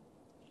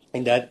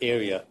in that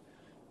area.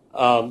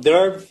 There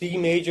are three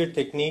major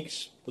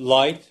techniques: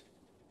 light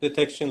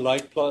detection,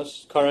 light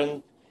plus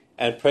current,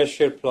 and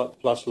pressure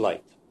plus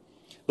light.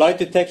 Light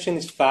detection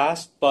is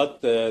fast,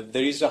 but there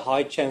is a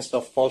high chance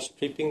of false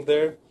tripping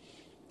there.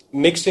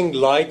 Mixing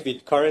light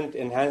with current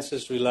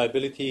enhances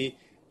reliability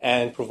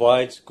and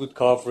provides good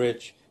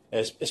coverage,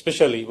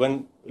 especially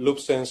when loop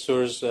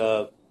sensors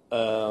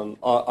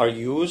are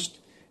used,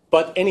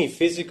 but any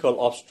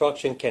physical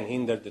obstruction can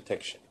hinder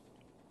detection.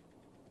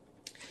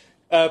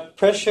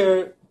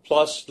 Pressure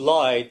plus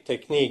light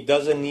technique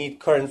doesn't need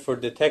current for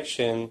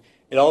detection.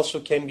 It also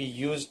can be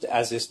used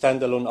as a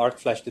standalone arc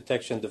flash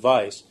detection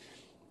device,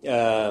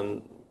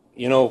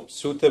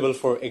 suitable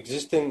for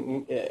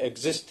existing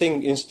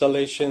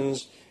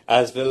installations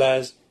as well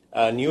as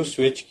new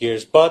switch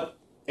gears, but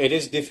it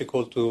is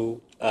difficult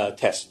to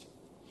test.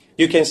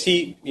 You can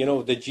see,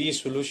 the GE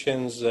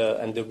solutions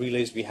and the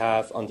relays we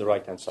have on the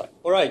right-hand side.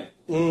 All right,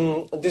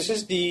 this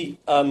is the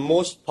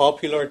most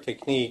popular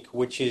technique,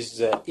 which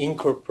is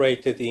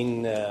incorporated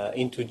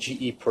into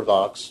GE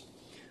products.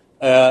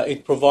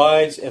 It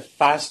provides a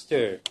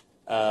faster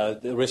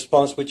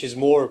response, which is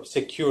more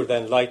secure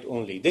than light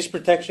only. This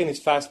protection is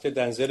faster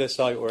than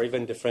ZSI or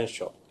even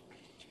differential.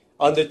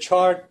 On the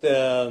chart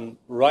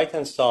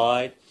right-hand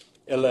side,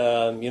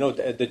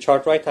 the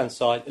chart right-hand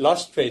side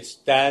illustrates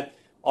that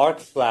arc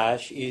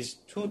flash is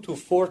 2 to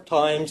 4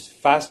 times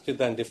faster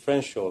than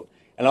differential,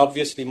 and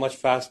obviously much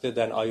faster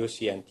than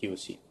IOC and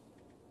TOC.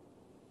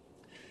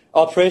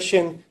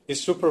 Operation is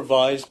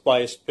supervised by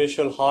a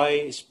special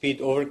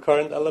high-speed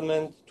overcurrent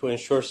element to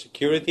ensure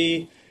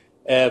security.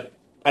 An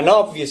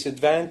obvious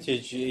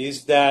advantage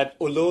is that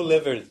low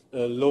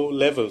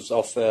levels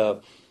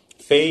of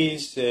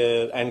phase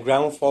and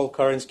ground fault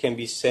currents can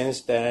be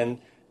sensed, and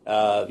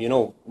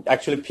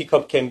actually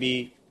pickup can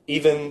be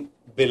even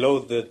below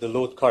the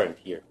load current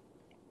here.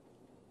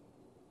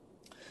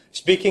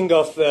 Speaking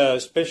of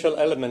special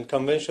element,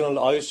 conventional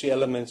IOC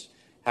elements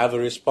have a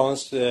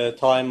response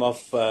time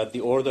of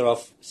the order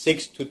of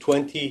 6 to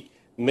 20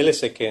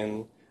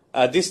 milliseconds.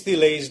 This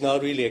delay is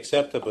not really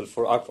acceptable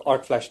for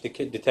arc flash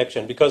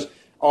detection, because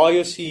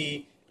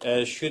IOC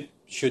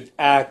should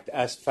act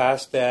as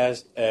fast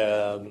as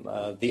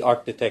the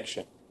arc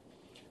detection.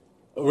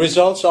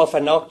 Results of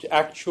an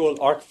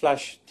actual arc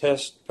flash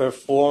test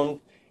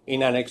performed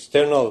in an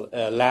external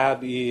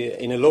lab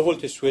in a low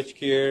voltage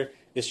switchgear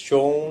is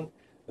shown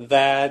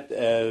that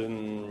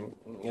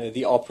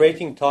the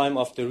operating time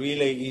of the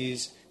relay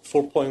is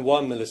 4.1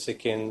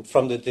 milliseconds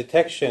from the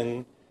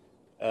detection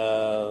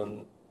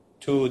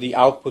to the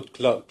output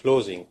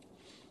closing.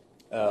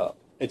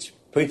 It's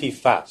pretty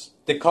fast.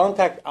 The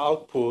contact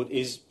output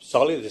is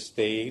solid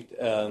state,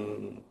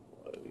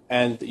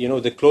 and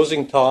the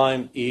closing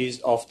time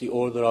is of the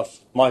order of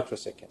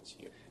microseconds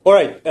here. All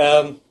right.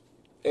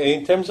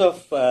 In terms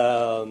of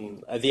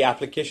the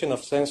application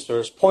of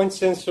sensors, point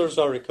sensors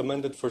are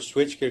recommended for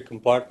switchgear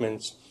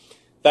compartments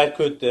that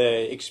could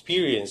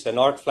experience an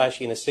arc flash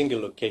in a single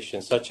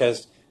location, such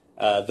as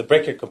the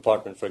breaker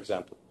compartment, for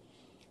example.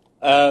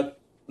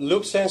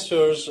 Loop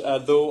sensors,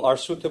 though, are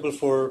suitable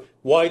for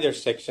wider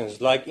sections,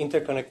 like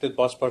interconnected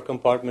busbar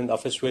compartment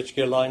of a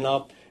switchgear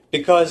lineup,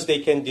 because they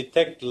can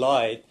detect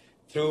light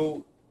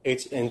through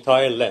its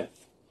entire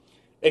length.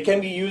 It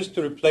can be used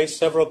to replace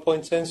several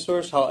point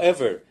sensors.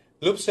 However,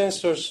 loop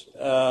sensors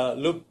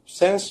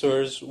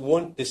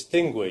won't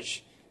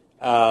distinguish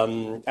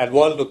at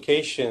what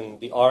location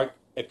the arc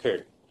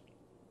occurred.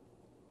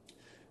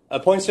 A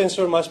point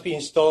sensor must be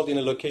installed in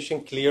a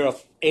location clear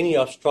of any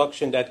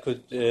obstruction that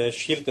could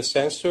shield the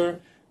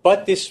sensor,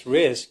 but this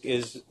risk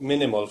is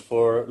minimal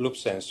for loop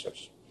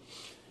sensors.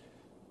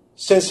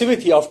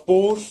 Sensitivity of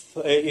both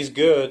is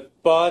good,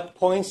 but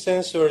point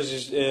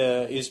sensors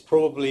is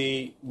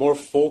probably more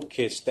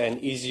focused and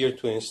easier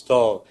to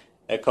install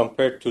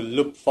compared to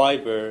loop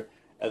fiber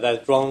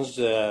that runs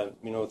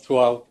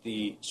throughout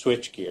the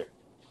switchgear.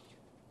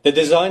 The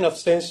design of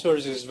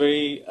sensors is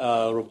very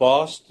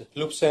robust.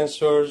 Loop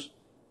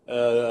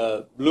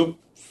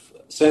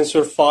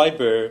sensor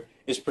fiber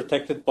is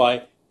protected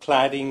by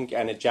cladding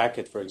and a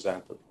jacket, for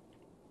example.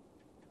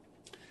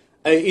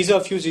 Ease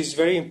of use is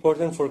very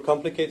important for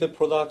complicated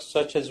products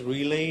such as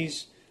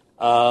relays.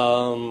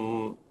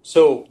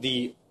 So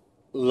the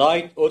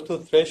light auto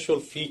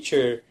threshold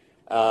feature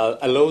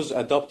allows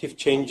adaptive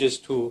changes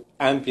to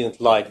ambient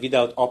light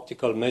without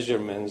optical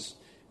measurements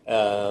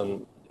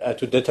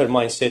to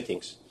determine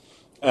settings.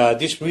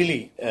 This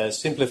really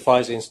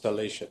simplifies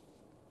installation.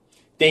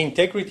 The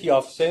integrity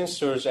of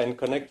sensors and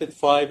connected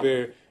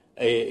fiber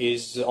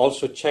is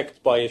also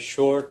checked by a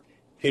short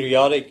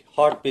periodic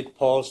heartbeat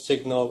pulse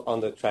signal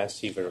on the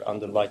transceiver, on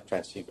the light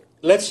transceiver.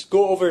 Let's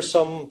go over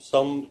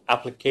some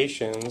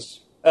applications.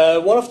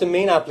 One of the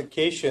main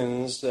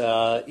applications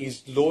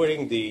is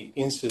lowering the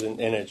incident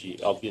energy,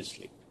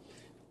 obviously.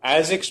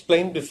 As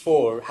explained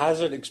before,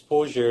 hazard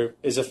exposure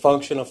is a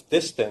function of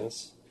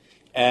distance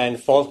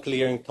and fault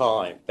clearing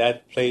time.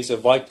 That plays a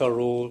vital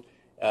role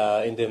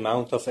in the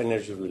amount of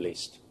energy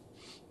released.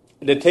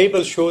 The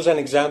table shows an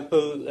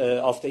example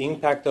of the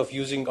impact of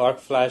using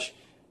arc flash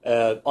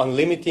on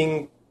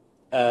limiting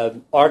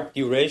arc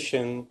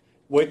duration,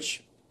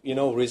 which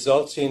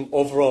results in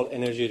overall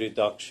energy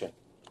reduction,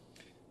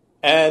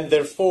 and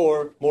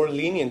therefore more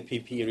lenient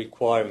PPE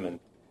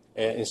requirement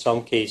in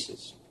some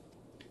cases,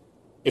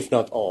 if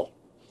not all.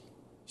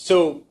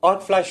 So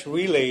arc flash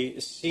relay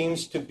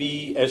seems to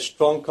be a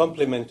strong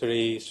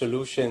complementary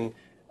solution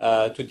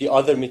to the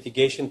other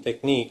mitigation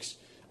techniques,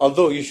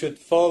 although you should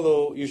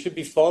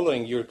be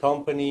following your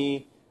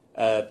company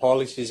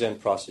policies and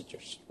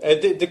procedures.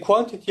 The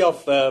quantity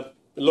of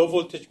low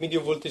voltage,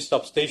 medium voltage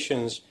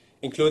substations,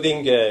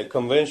 including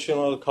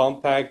conventional,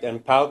 compact,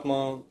 and pouch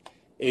mount,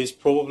 is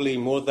probably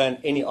more than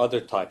any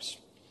other types.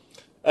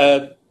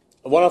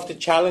 One of the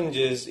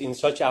challenges in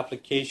such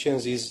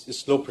applications is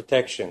slow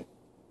protection.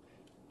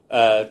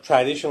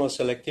 Traditional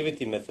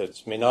selectivity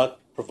methods may not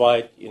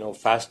provide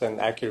fast and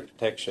accurate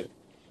protection.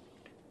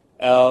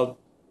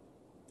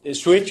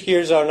 Switch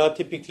gears are not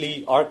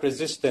typically arc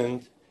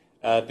resistant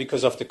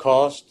because of the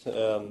cost,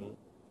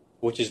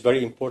 which is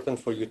very important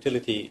for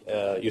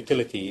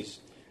utilities.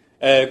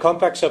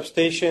 Compact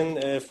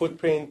substation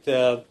footprint,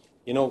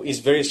 is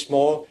very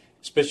small,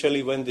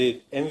 especially when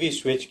the NV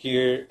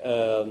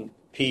switchgear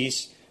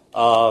piece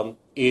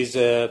is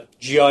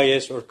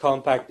GIS or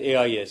compact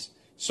AIS.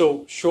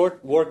 So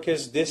short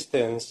workers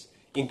distance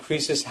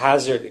increases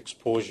hazard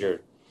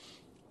exposure.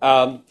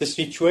 The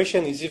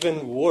situation is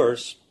even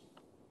worse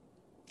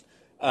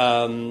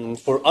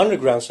for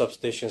underground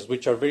substations,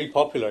 which are very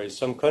popular in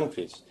some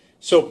countries.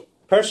 So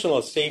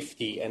personal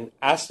safety and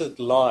asset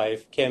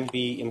life can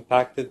be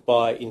impacted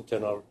by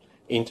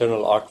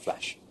internal arc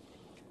flash.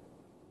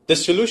 The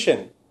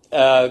solution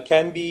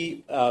can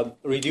be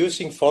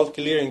reducing fault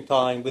clearing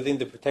time within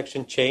the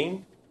protection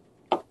chain,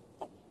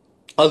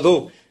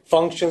 although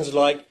functions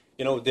like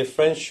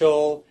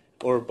differential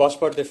or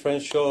busbar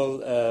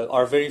differential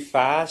are very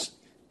fast,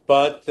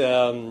 but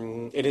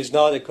it is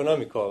not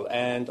economical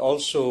and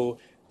also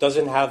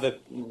doesn't have a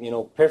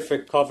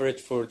perfect coverage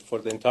for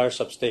the entire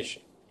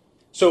substation.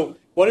 So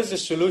what is the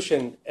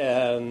solution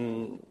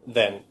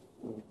then,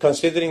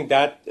 considering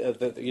that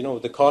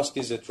the cost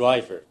is a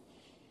driver?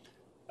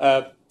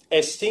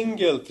 A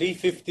single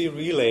 350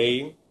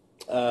 relay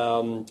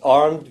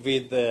armed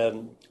with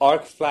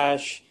arc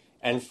flash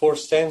and 4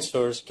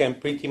 sensors can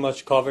pretty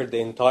much cover the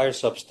entire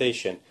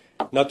substation.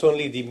 Not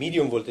only the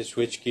medium voltage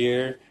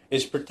switchgear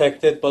is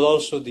protected, but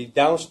also the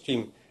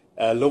downstream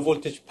low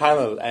voltage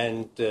panel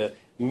and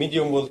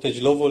medium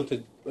voltage, low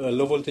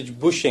voltage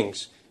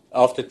bushings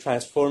of the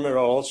transformer are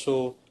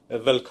also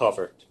well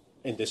covered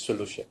in this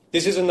solution.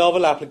 This is a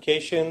novel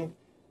application.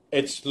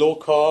 It's low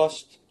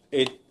cost.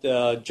 It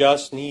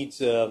just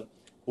needs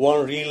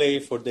one relay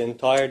for the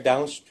entire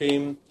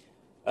downstream.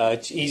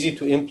 It's easy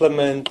to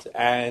implement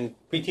and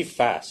pretty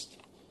fast.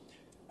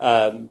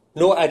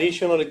 No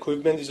additional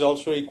equipment is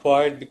also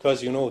required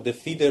because, the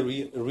feeder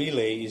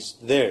relay is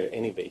there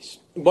anyways.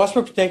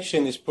 Busbar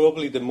protection is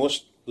probably the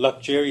most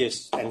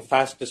luxurious and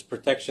fastest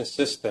protection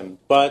system,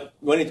 but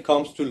when it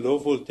comes to low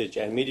voltage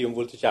and medium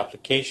voltage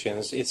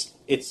applications,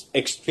 it's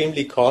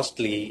extremely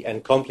costly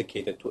and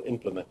complicated to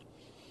implement.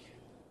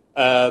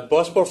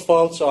 Busbar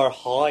faults are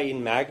high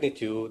in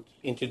magnitude,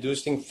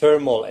 introducing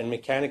thermal and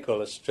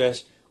mechanical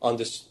stress on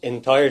the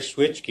entire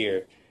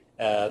switchgear,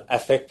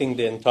 affecting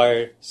the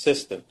entire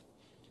system.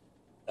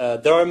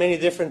 There are many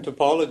different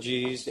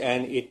topologies,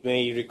 and it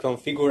may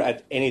reconfigure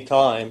at any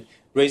time,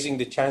 raising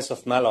the chance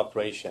of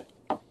maloperation.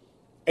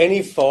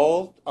 Any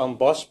fault on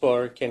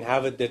busbar can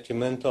have a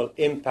detrimental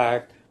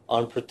impact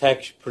on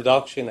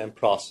production and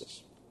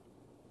process.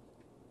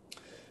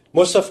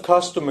 Most of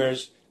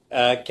customers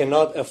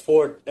cannot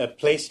afford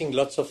placing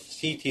lots of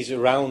CTs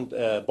around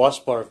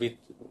busbar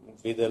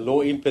with a low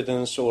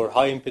impedance or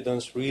high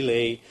impedance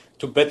relay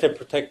to better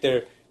protect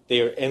their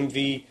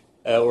MV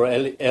or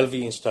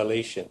LV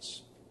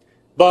installations.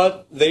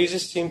 But there is a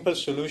simple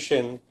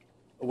solution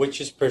which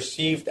is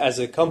perceived as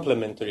a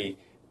complementary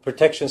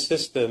protection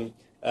system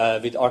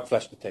with arc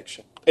flash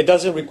detection. It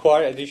doesn't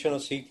require additional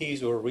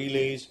CTs or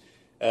relays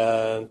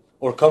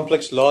or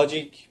complex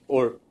logic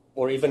or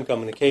even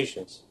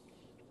communications.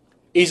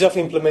 Ease of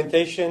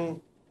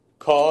implementation,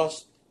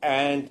 cost,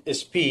 and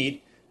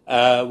speed,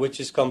 which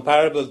is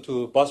comparable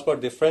to busbar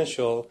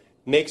differential,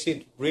 makes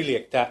it really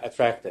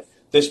attractive.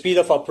 The speed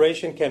of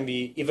operation can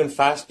be even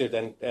faster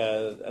than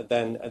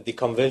the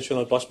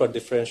conventional busbar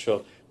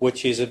differential,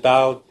 which is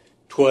about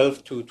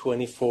 12 to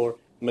 24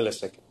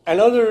 milliseconds.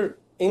 Another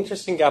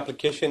interesting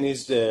application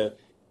is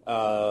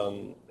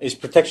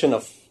protection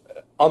of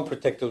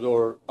unprotected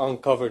or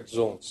uncovered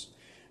zones.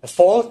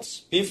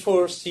 Faults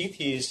before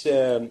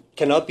CTs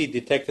cannot be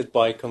detected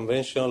by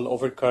conventional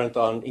overcurrent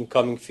on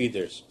incoming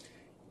feeders.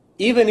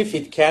 Even if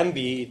it can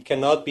be, it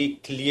cannot be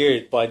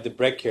cleared by the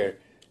breaker,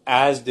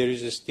 as there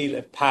is still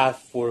a path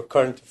for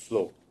current to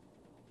flow.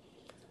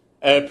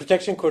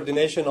 Protection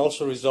coordination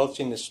also results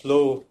in a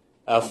slow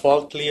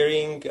fault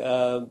clearing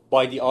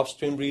by the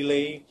upstream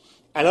relay.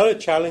 Another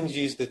challenge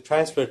is the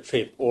transfer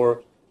trip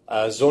or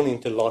zone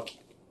interlocking.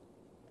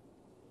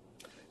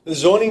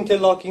 Zone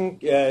interlocking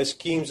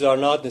schemes are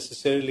not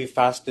necessarily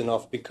fast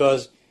enough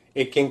because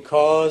it can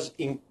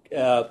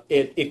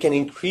it can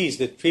increase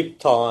the trip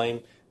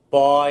time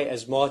by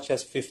as much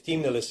as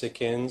 15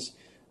 milliseconds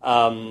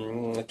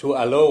to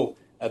allow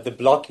the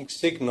blocking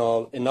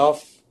signal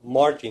enough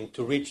margin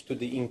to reach to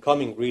the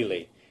incoming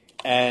relay.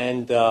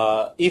 And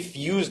if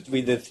used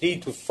with a 3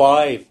 to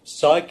 5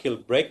 cycle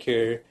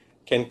breaker,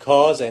 can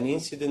cause an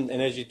incident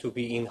energy to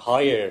be in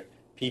higher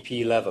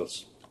PPE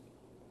levels.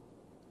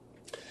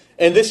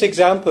 In this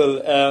example,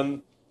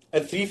 a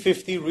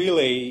 350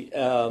 relay,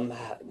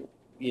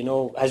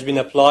 has been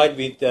applied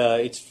with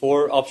its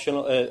 4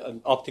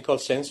 optional optical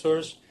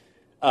sensors.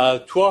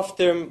 2 of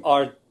them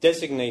are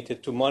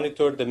designated to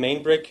monitor the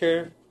main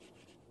breaker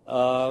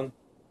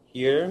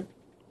here.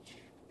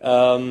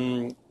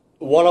 1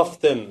 of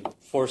them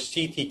for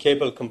CT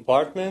cable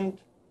compartment,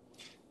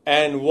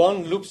 and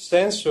 1 loop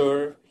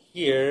sensor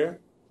here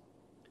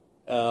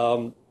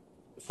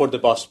for the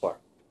busbar.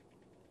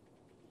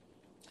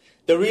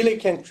 The relay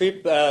can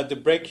trip the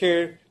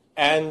breaker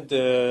and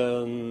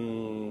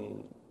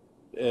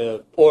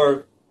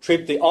or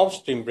trip the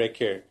upstream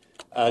breaker,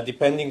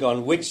 depending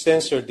on which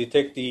sensor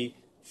detect the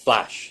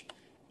flash.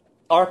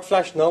 Arc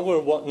flash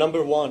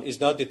number one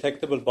is not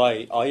detectable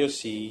by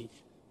IOC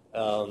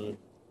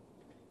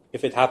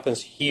if it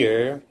happens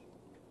here,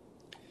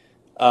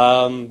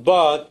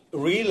 but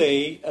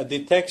relay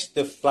detects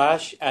the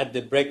flash at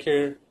the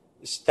breaker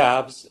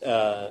stabs,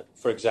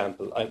 for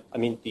example. I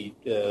mean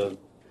the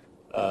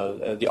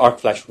arc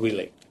flash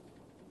relay.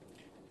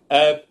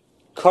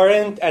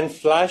 Current and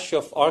flash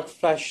of arc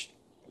flash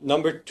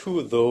number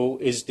 2, though,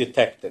 is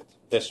detected,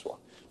 this one.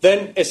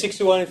 Then a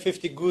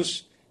 6150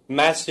 goose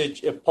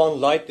message upon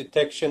light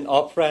detection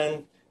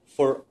operand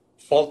for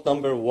fault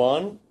number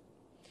 1,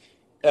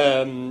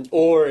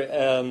 or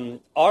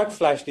arc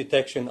flash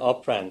detection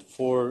operand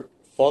for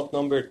fault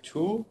number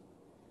 2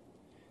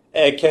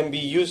 can be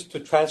used to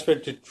transfer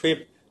the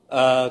trip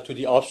to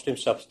the upstream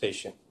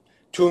substation.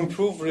 To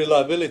improve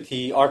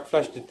reliability, arc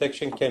flash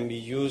detection can be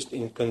used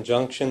in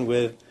conjunction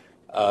with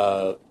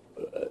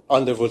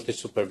under voltage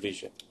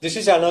supervision. This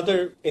is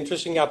another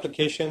interesting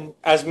application.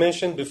 As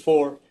mentioned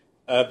before,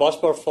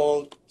 busbar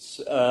faults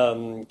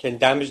can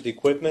damage the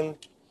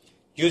equipment.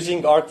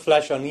 Using arc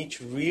flash on each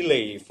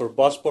relay for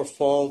busbar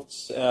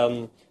faults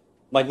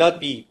might not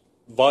be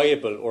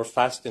viable or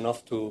fast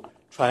enough to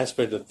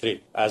transfer the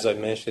trip, as I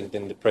mentioned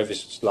in the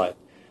previous slide.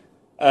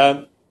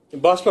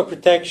 Busbar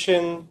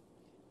protection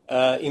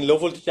in low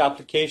voltage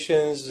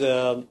applications,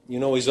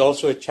 is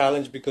also a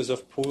challenge because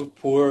of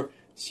poor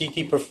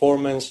CT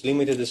performance,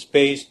 limited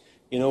space,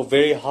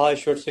 very high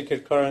short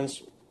circuit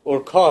currents,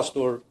 or cost,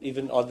 or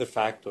even other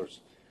factors.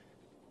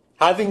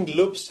 Having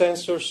loop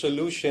sensor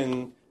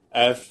solution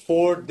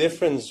for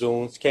different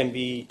zones can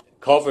be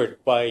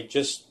covered by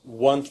just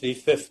 1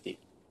 350.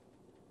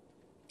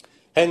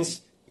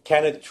 Hence,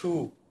 CANA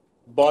 2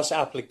 bus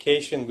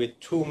application with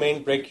 2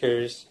 main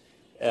breakers,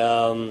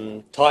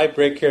 tie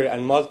breaker,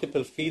 and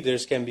multiple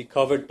feeders can be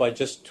covered by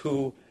just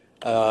 2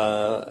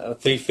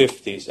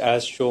 350s,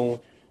 as shown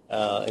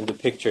in the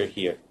picture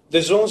here.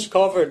 The zones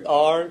covered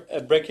are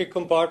breaker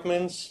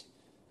compartments,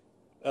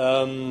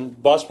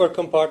 busbar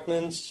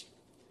compartments,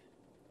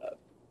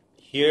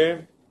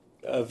 here,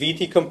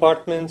 VT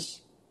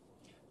compartments,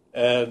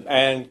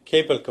 and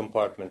cable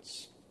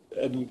compartments.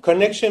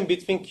 Connection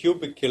between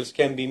cubicles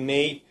can be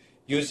made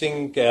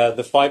using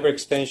the fiber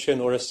extension,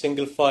 or a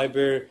single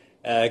fiber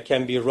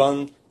can be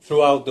run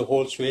throughout the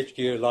whole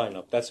switchgear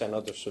lineup. That's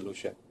another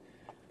solution.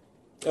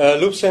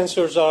 Loop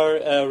sensors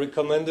are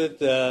recommended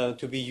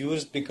to be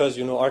used because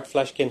arc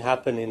flash can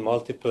happen in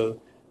multiple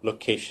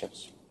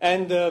locations.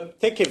 And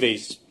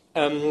takeaways.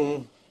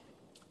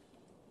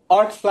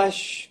 Arc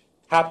flash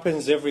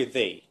happens every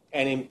day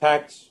and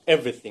impacts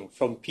everything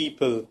from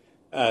people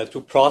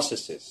to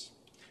processes.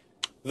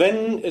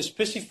 When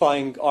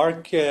specifying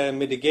arc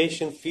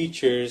mitigation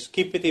features,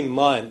 keep it in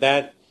mind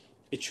that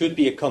it should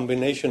be a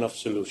combination of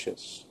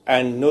solutions,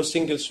 and no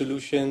single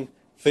solution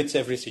fits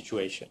every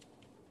situation.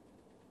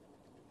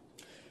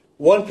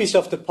 One piece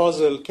of the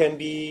puzzle can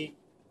be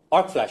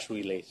arc flash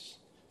relays,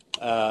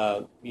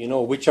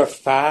 which are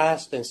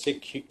fast and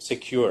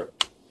secure.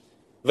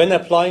 When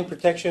applying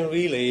protection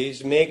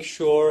relays, make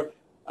sure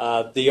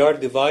they are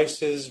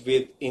devices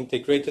with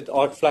integrated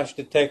arc flash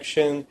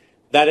detection,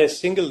 that a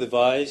single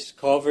device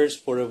covers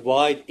for a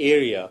wide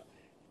area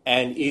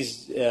and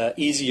is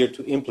easier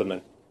to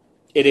implement.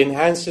 It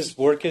enhances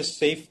worker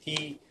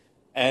safety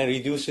and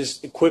reduces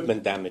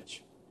equipment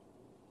damage.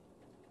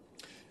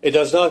 It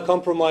does not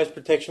compromise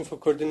protection for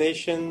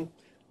coordination.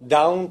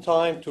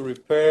 Downtime to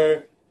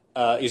repair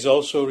is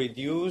also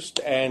reduced,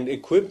 and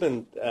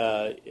equipment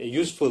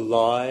useful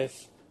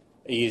life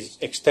is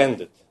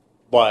extended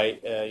by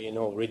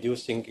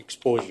reducing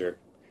exposure.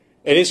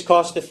 It is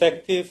cost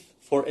effective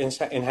for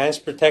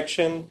enhanced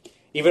protection,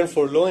 even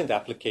for low-end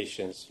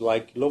applications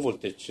like low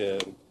voltage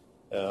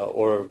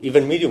or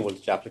even medium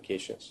voltage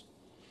applications.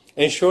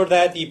 Ensure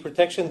that the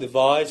protection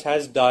device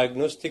has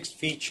diagnostics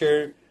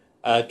feature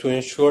to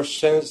ensure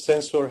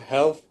sensor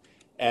health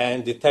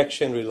and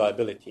detection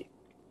reliability.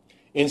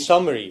 In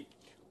summary,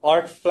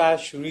 arc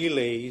flash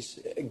relays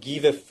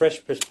give a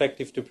fresh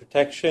perspective to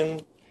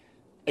protection.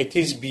 It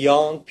is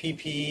beyond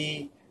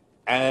PPE,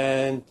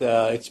 and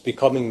it's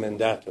becoming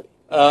mandatory.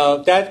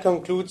 That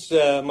concludes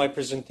my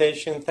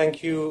presentation.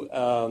 Thank you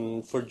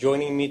for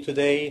joining me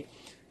today.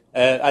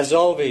 As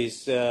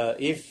always,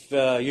 if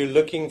you're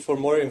looking for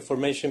more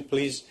information,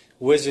 please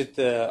visit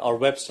our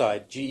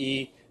website,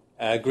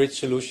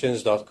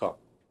 gegridsolutions.com.